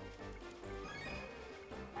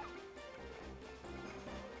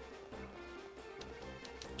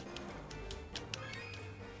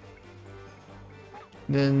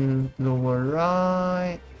 Then lower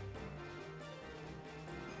right.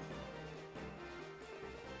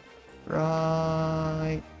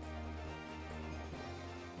 Right.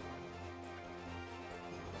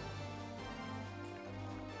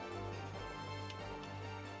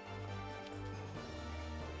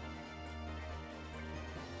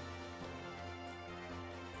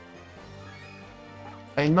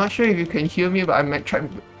 I'm not sure if you can hear me, but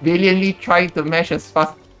I'm valiantly trying to mash as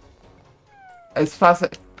fast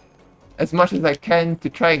as much as I can to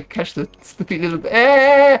try and catch the stupid little.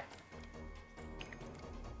 Eh!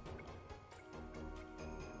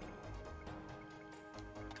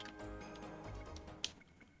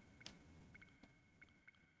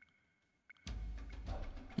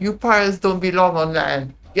 You pirates don't belong on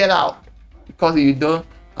land. Get out! Because if you don't,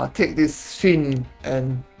 I'll take this fin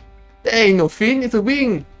and there ain't no fin, it's a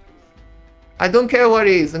wing. I don't care what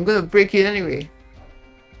it is, I'm gonna break it anyway.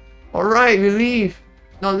 Alright, we leave.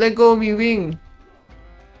 Now let go of me wing.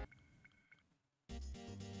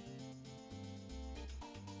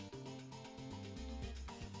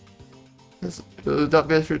 The dark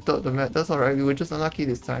bears ripped out the map. That's alright, we were just unlucky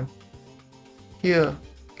this time. Here,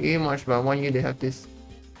 much, but I want you to have this.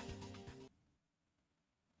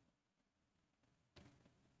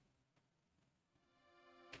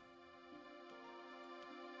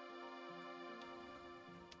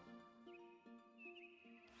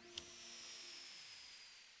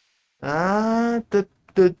 Ah,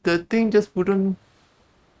 the thing just wouldn't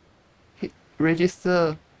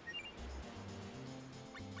register.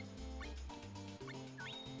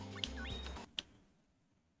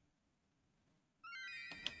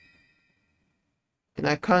 And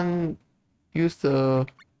I can't use the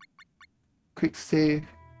quick save.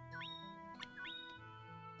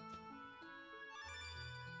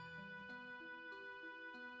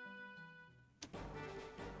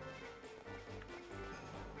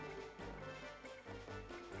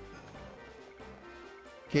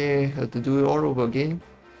 Okay, have to do it all over again.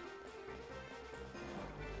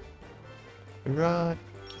 Right.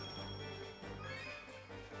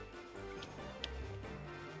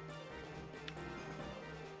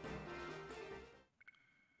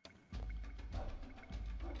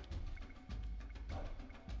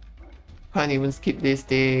 Can't even skip this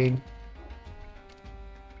thing.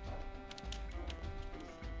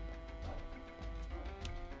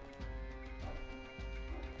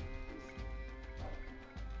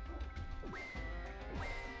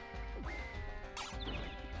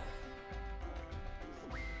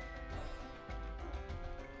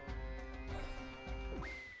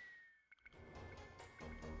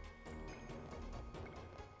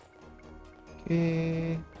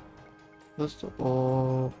 Okay. First of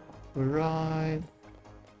all, right.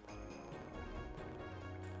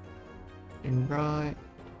 And right.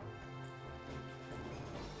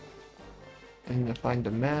 And I find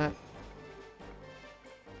the map.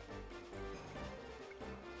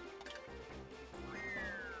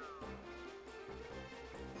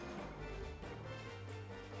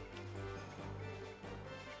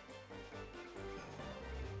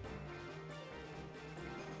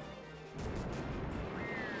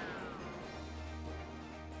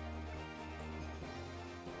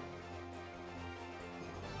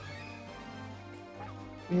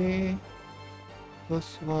 Okay.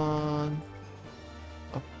 First one.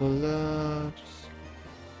 Upper left.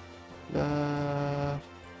 Left.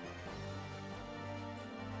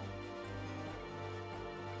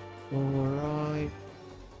 Right.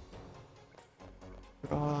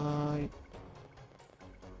 Right.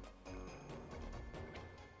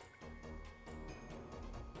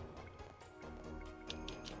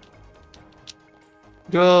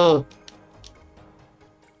 Go.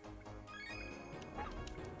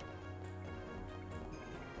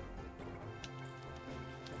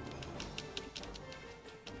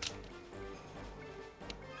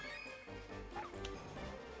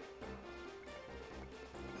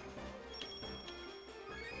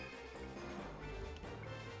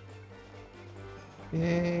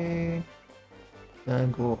 Okay.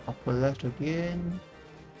 Then go upper left again.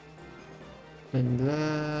 Then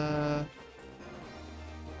left.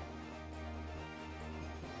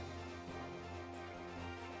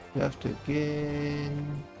 Left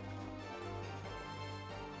again.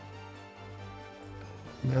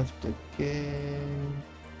 Left again.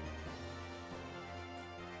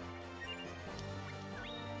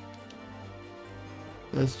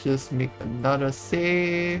 Let's just make another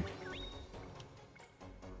save.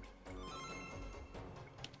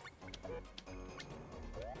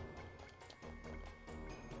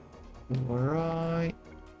 Alright.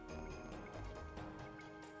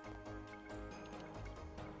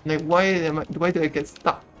 Like why do I get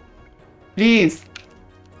stuck? Please!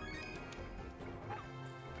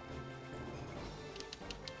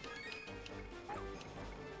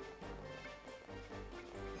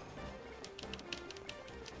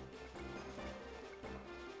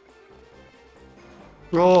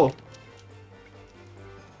 Bro!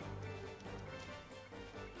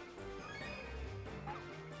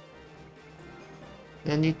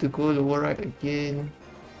 I need to go lower right again.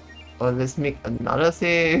 Or let's make another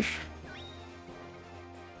save.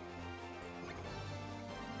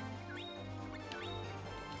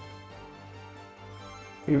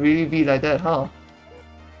 It really be like that, huh?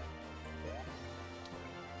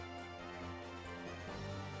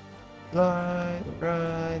 Right,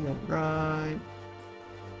 right, right.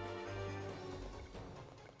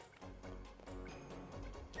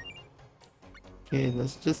 Okay,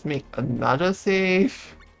 let's just make another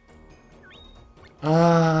save.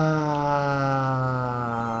 Ah,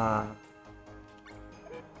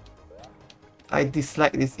 I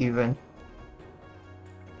dislike this event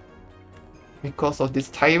because of this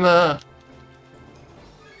timer.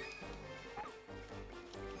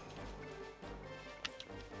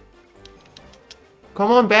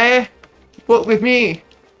 Come on, bear, work with me.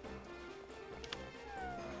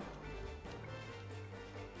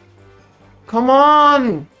 Come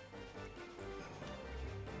on.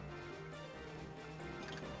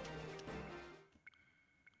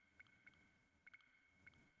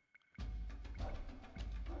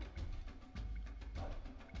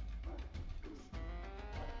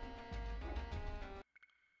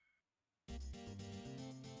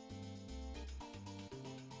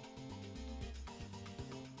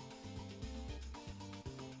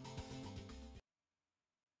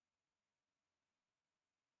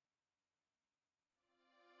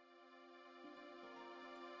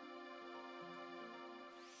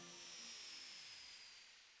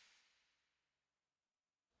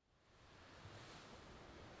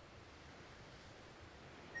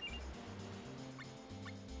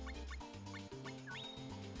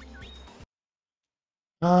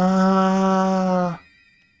 Ah.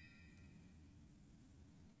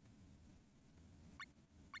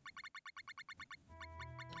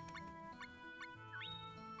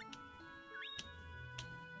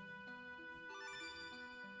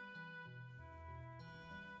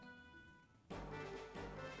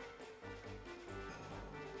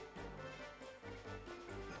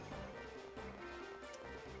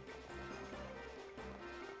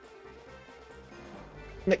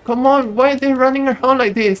 Like, come on, why are they running around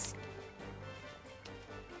like this?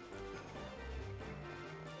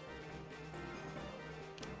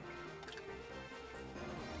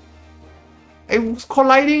 I was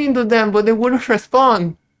colliding into them, but they wouldn't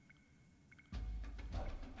respond.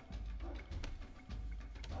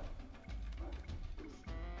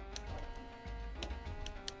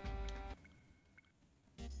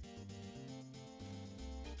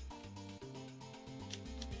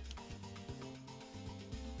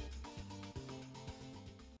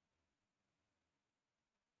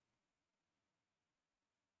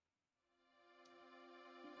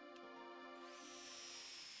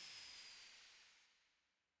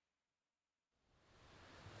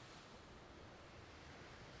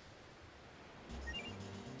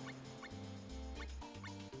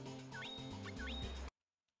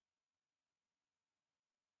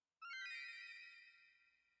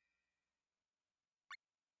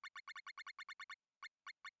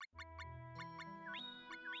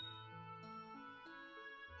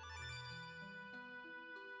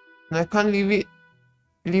 I can't leave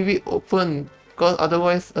it open because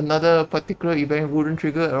otherwise another particular event wouldn't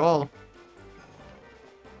trigger at all.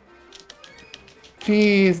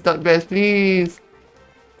 Please, Duck Bears, please.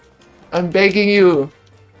 I'm begging you.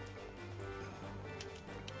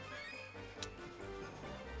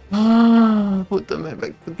 Put the map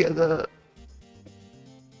back together.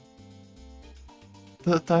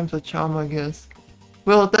 Third time's a charm, I guess.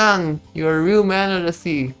 Well done. You're a real man of the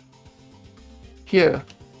sea. Here.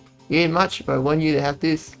 It ain't much, but I want you to have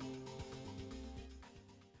this.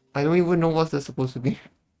 I don't even know what that's supposed to be.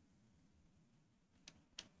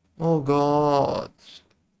 Oh god.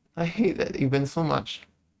 I hate that event so much.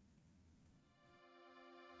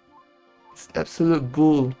 It's absolute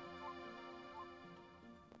bull.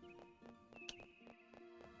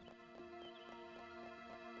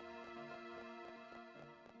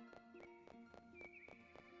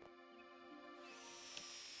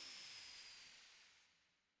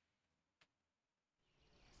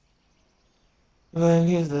 Well,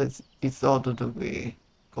 here's that it's out of the way.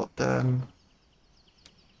 God damn.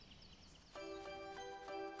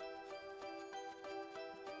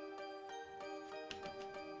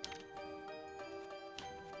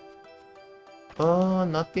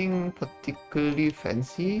 Nothing particularly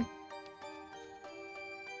fancy.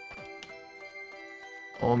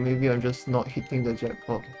 Or maybe I'm just not hitting the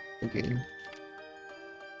jackpot again.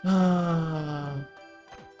 Ah.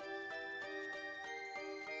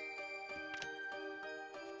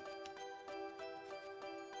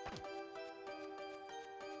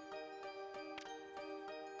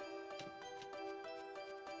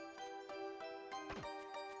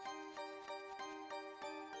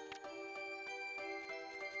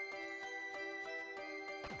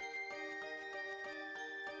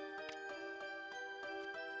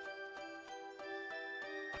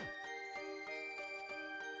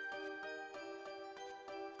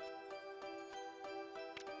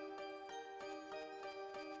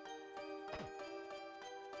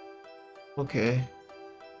 Okay.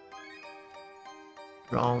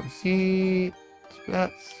 Brown seed,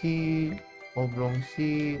 flat seed, oblong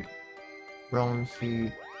seed, brown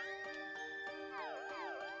seed.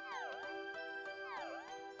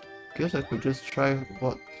 Guess I could just try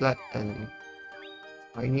what flat and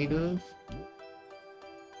tiny does.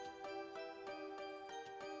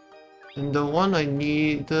 And the one I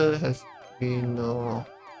needed has been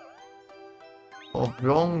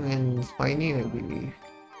oblong and spiny, I believe.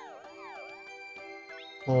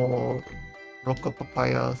 Or rocker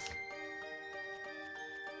papayas.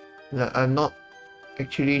 Like, I'm not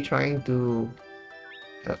actually trying to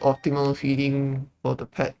have optimal feeding for the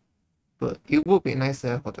pet, but it would be nice to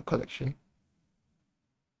have for the collection.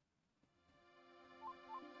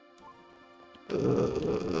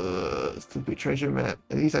 Stupid treasure map.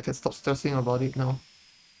 At least I can stop stressing about it now.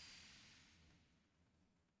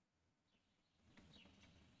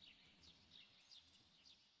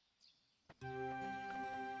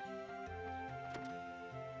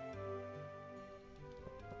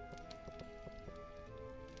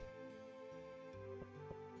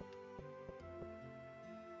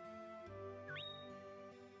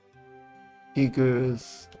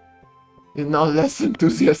 Figures. You're now less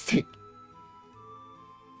enthusiastic.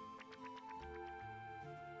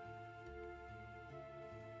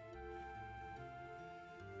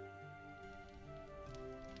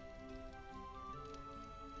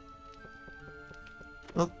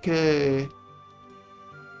 Okay.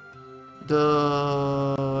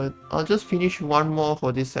 I'll just finish one more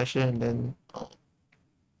for this session and then I'll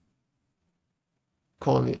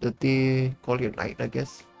call it a day, call it a night, I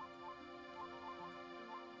guess.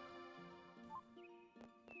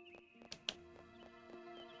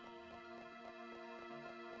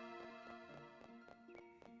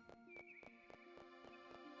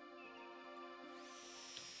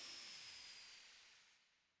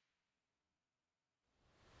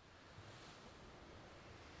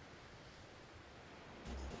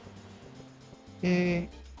 Hey,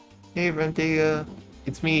 hey Rentega,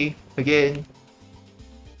 it's me again.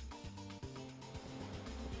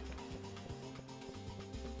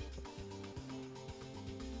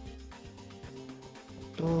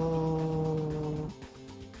 So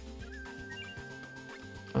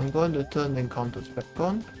I'm going to turn encounters back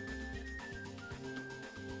on.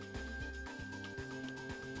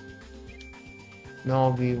 Now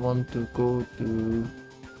we want to go to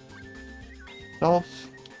south.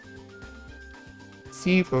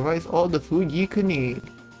 Sea provides all the food you can eat.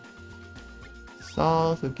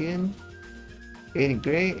 South again. Very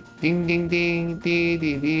great. Ding ding ding ding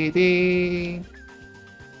ding ding ding.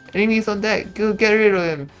 Enemies on deck. Go get rid of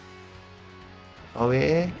him.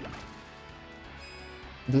 Away.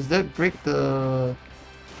 Does that break the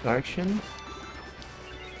direction?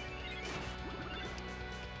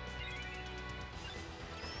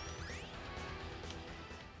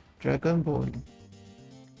 Dragon Bone.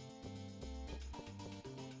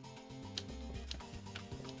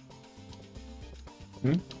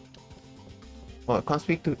 Hmm? Oh, I can't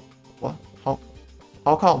speak to... What?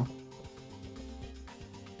 How come?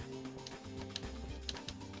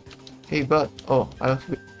 Hey, bud. Oh, I was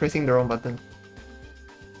pressing the wrong button.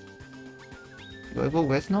 Do I go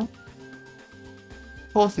west now?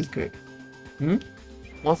 Pulse is great. Hmm?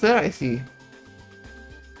 What's that I see?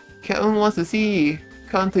 Captain wants to see.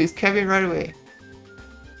 Come to his cabin right away.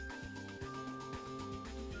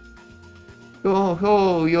 Yo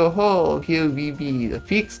ho, yo ho, here we be, the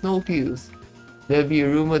big snowfields. There'll be a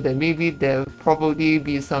rumor that maybe there'll probably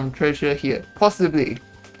be some treasure here. Possibly.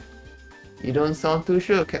 You don't sound too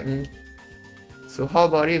sure, Captain. So how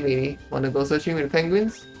about it, matey? Wanna go searching with the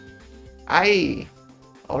penguins? Aye!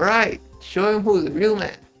 Alright, show him who's the real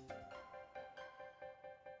man.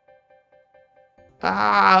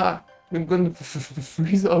 Ah! I'm gonna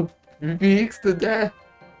freeze our beaks to death.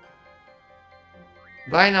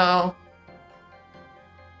 Bye now.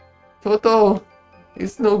 Toto!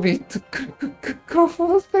 It's no beat to go for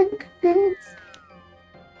those penguins.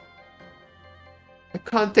 I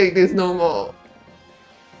can't take this no more.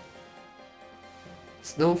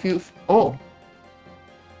 Snowfield. Oh!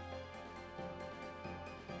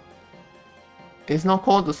 It's not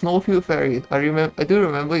called the Snowfield Ferry. I do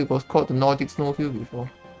remember it was called the Nordic Snowfield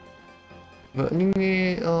before. But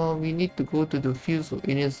anyway, we need to go to the Fields of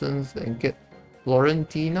Innocence and get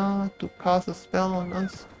Florentina to cast a spell on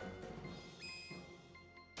us.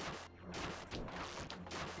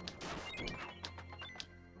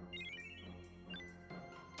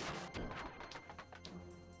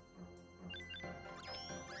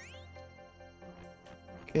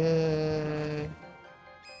 Okay.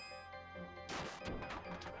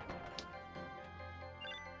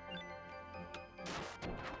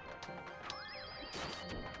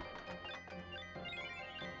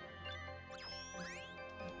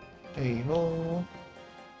 Hey ho.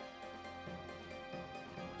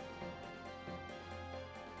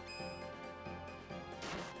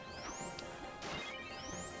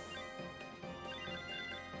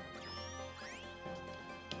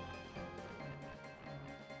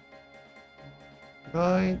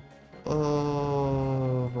 Right.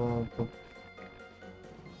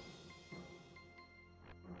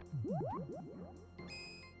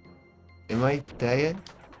 Am I dead?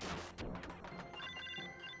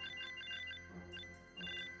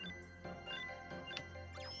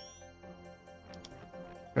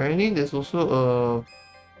 Apparently there's also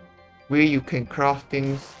a way you can craft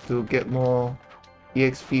things to get more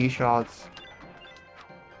EXP shards.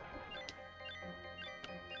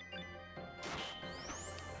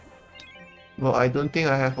 Well, I don't think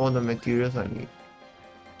I have all the materials I need.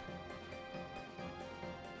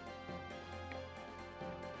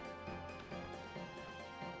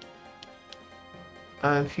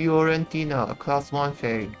 I'm Fiorentina, a class 1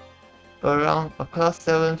 fairy. Around a class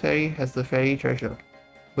 7 fairy has the fairy treasure,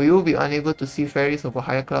 but you will be unable to see fairies of a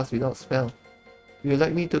higher class without spell. Would you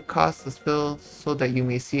like me to cast a spell so that you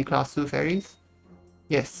may see class 2 fairies?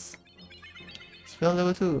 Yes. Spell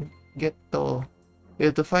level 2. Get tall. You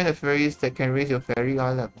have to find the fairies that can raise your fairy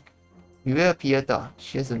eye level. Beware Pieta,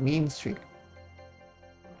 she has a mean streak.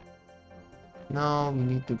 Now we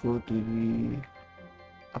need to go to the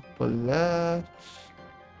upper left.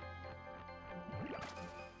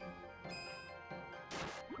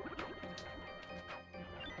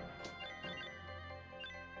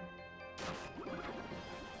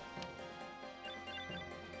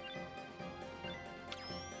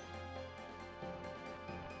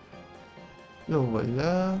 Lower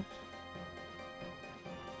left.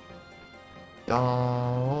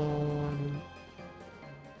 Down.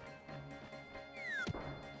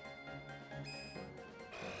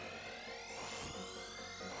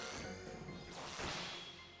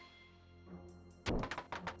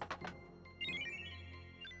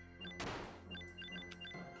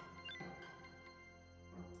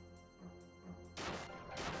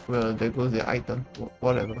 Well, there goes the item.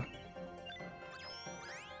 Whatever.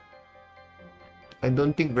 I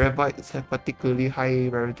don't think rare bites have particularly high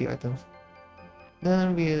rarity items.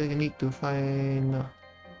 Then we need to find...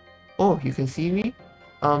 Oh, you can see me?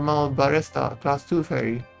 I'm Mount Baresta, class 2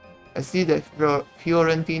 fairy. I see that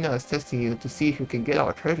Fiorentina is testing you to see if you can get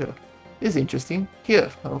our treasure. This is interesting.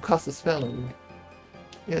 Here, I'll cast a spell on you.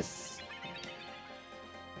 Yes.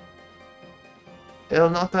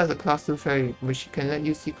 Elnata is a class 2 fairy, which can let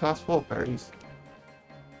you see class 4 fairies.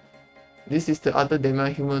 This is the other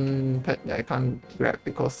demi-human pet that I can't grab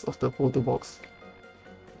because of the photo box.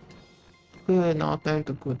 Okay, now time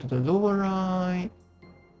to go to the lower right.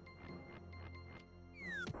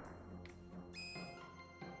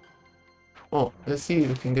 Oh, let's see if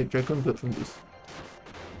we can get dragon blood from this.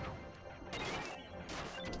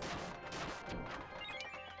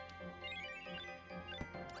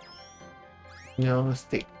 No,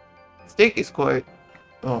 steak. Steak is quite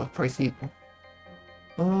pricey.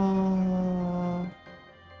 Uh,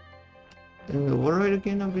 and lower right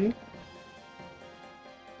again, I believe.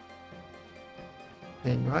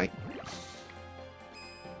 Then right.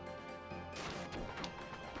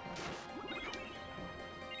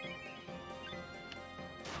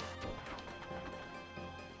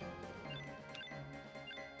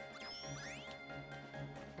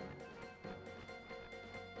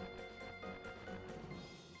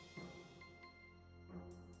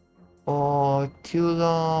 Or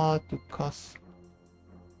Tula to cast.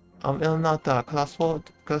 Elnata, class 4,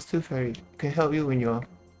 class 2 fairy. Can help you when your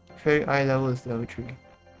fairy eye level is level 3.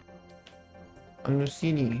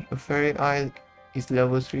 Anusini, a fairy eye is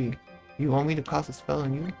level 3. You want me to cast a spell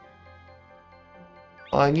on you?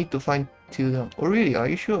 Oh, I need to find Tilda. Oh really? Are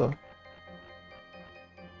you sure?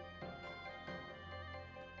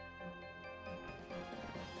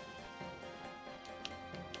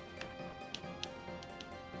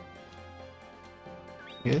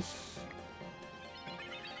 Yes.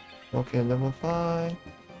 Okay, level 5.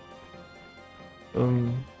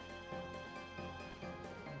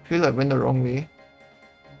 Feel like I went the wrong way.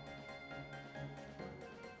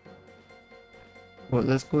 Well,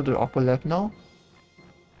 let's go to the upper left now.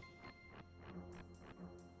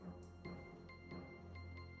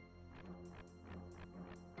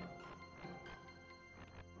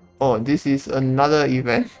 Oh, this is another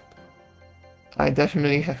event. I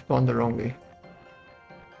definitely have gone the wrong way.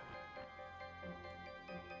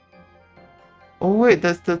 Oh wait,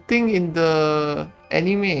 that's the thing in the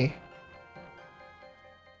anime.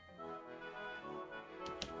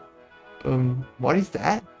 What is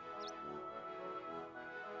that?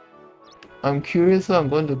 I'm curious, so I'm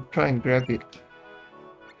going to try and grab it.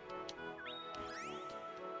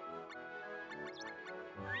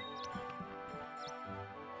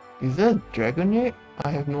 Is that a dragon egg? I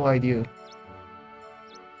have no idea.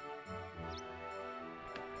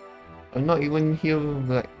 I'm not even here,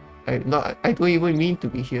 like, I don't even mean to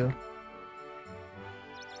be here.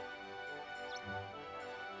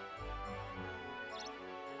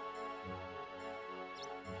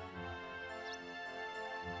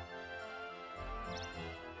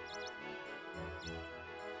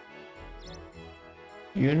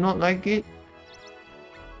 You not like it?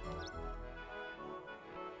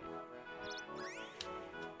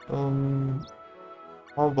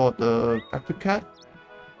 How about the apricot?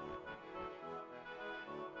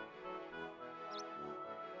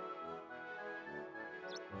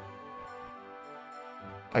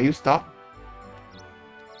 Are you stuck?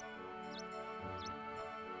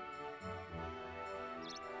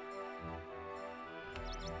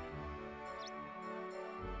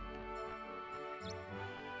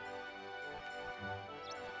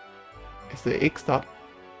 Is the egg stuck?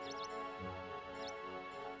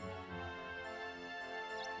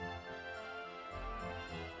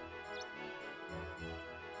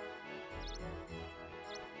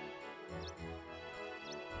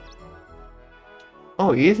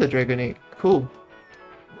 Oh, it is a dragon egg. Cool.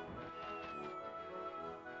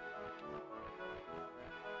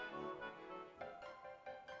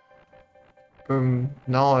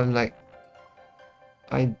 Now I'm like,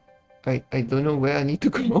 I don't know where I need to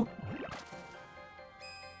go.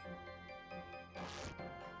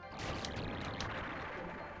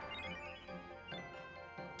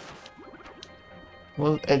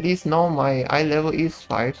 Well, at least now my eye level is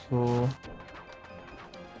 5, so...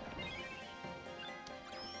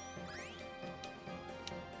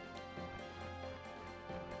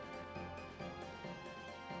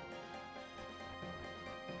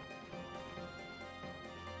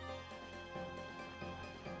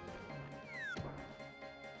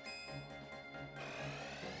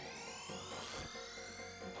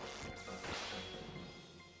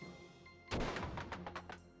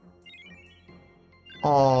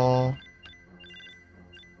 Oh,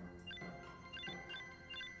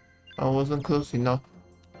 I wasn't close enough.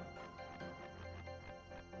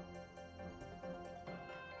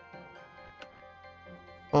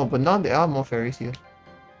 Oh, but now there are more fairies here.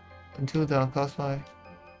 Until they are class 5.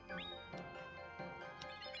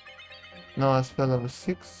 Now I spell level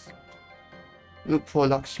 6. Look for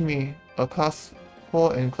Lakshmi. A class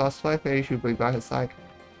 4 and class 5 fairy should be by her side.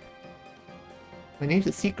 My name's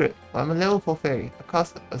a secret. I'm a level 4 fairy.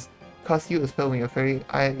 Cast you a spell when your fairy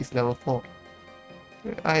eye is level 4.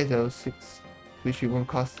 Your eye is level 6, which you won't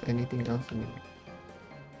cast anything else anymore.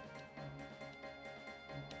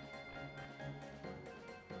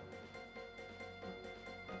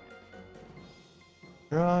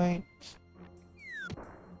 Right.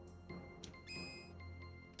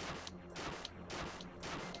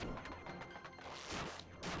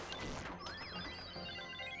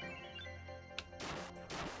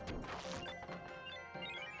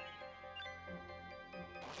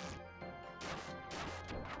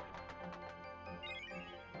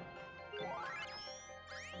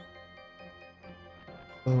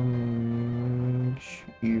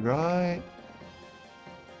 Should be right.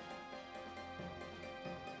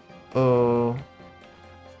 Oh,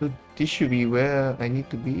 so this should be where I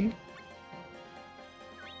need to be.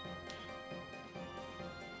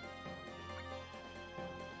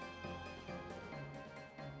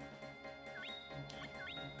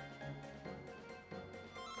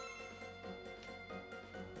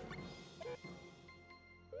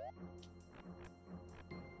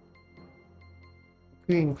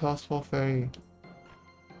 Queen, class 4 fairy.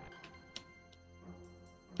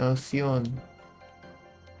 Sion.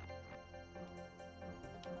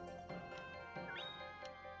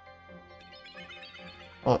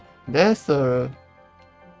 Oh, there's a...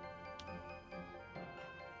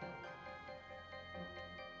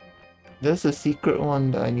 There's a secret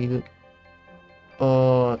one that I needed.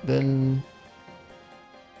 Then...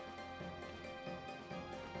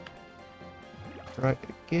 Right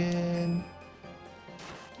again.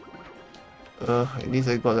 At least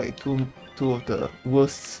I got like two of the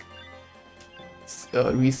worst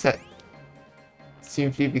reset.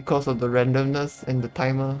 Simply because of the randomness and the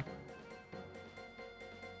timer.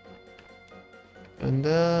 And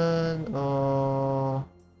then,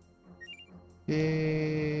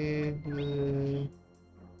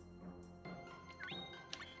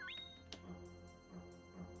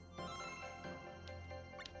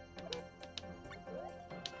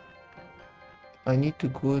 I need to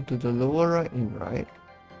go to the lower right and right.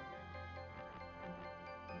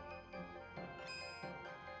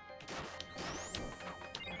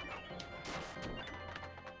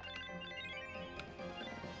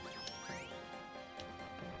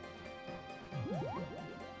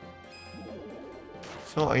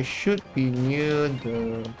 So I should be near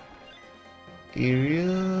the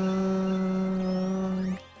area.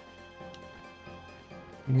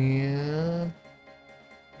 Yeah.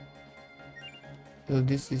 So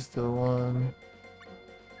this is the one.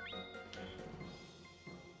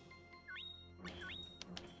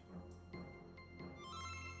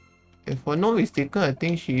 If I'm not mistaken, I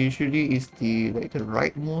think she usually is the like the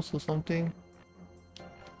rightmost or something.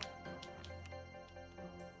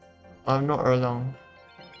 I'm not Erlang.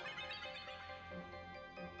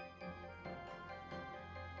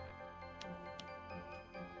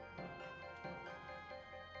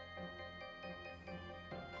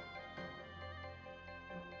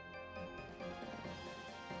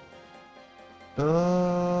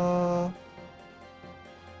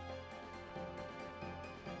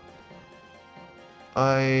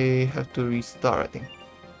 I have to restart, I think.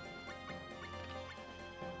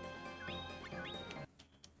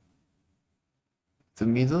 The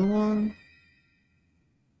middle one?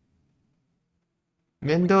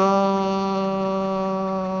 Mendo!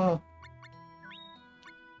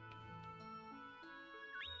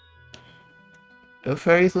 The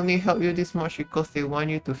fairies only help you this much because they want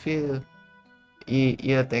you to fail.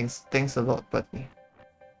 Yeah, thanks. Thanks a lot, buddy.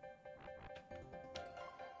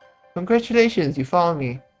 Congratulations, you found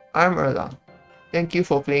me. I'm Erlang. Thank you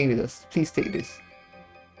for playing with us. Please take this.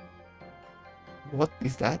 What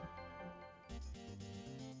is that?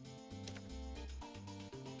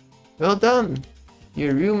 Well done!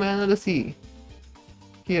 You're a real man of the sea.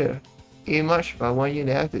 Here, ain't much, but I want you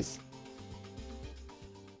to have this.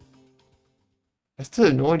 I still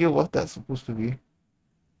have no idea what that's supposed to be.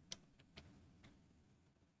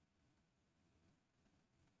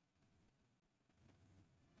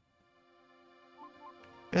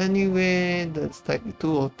 Anyway, that's like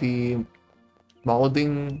two of the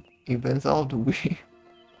modding events out of the way.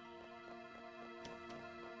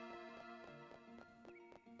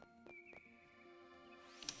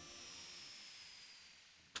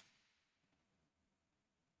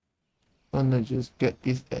 Gonna just get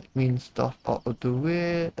this admin stuff out of the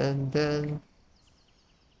way and then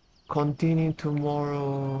continue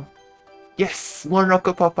tomorrow. Yes! One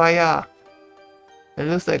rocket papaya! It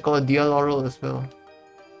looks like I got a deer laurel as well.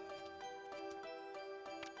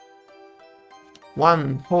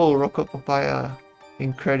 One whole rocket papaya.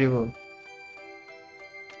 Incredible.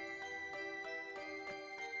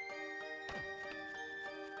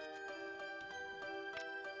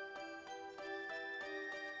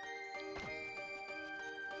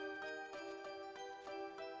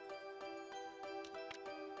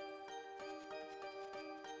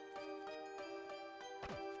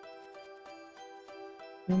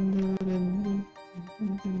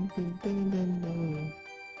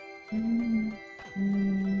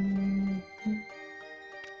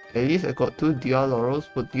 At least I got 2 Dia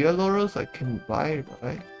but Dia I can buy,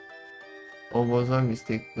 right? Or was I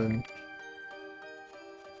mistaken?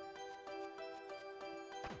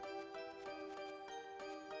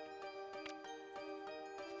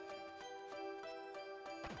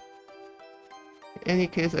 In any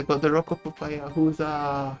case, I got the Rock of Papaya.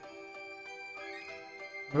 Huzzah!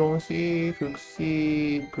 Bronzy,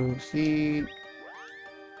 Fruxy.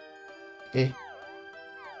 Eh.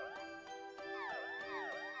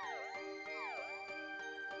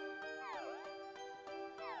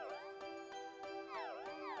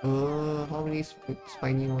 How many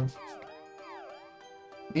spiny ones?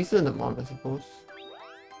 Decent amount, I suppose.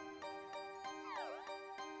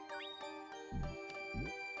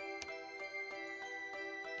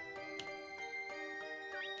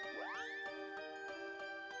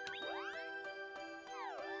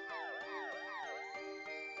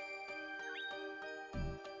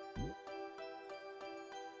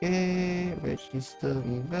 Okay, register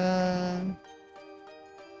event.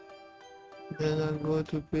 Then I go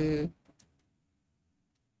to bed.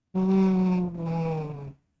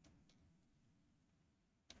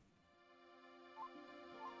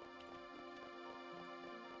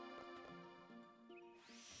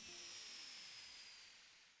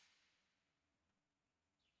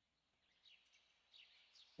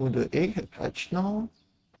 Would the egg have hatched now?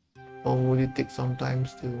 Or would it take some time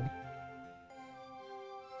still?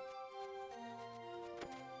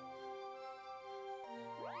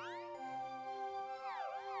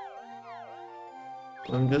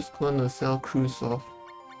 I'm just gonna sell cruise off.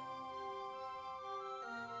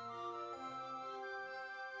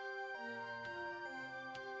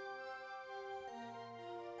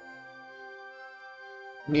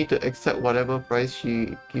 Need to accept whatever price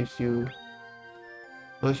she gives you.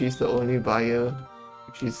 Well, she's the only buyer,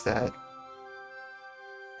 which is sad.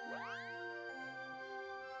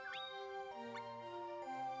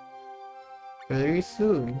 Very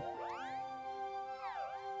soon.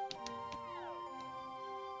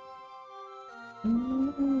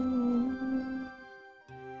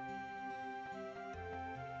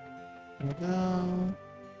 Now.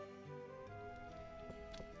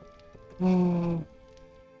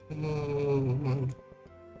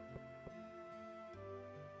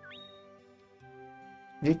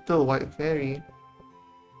 Little white fairy.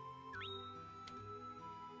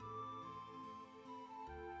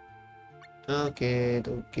 Okay.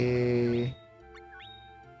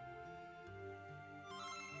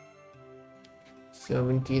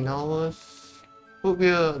 17 hours. Hope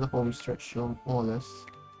we're the home stretch, more or less.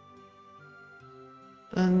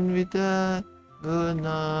 And with that, good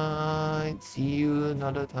night. See you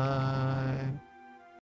another time.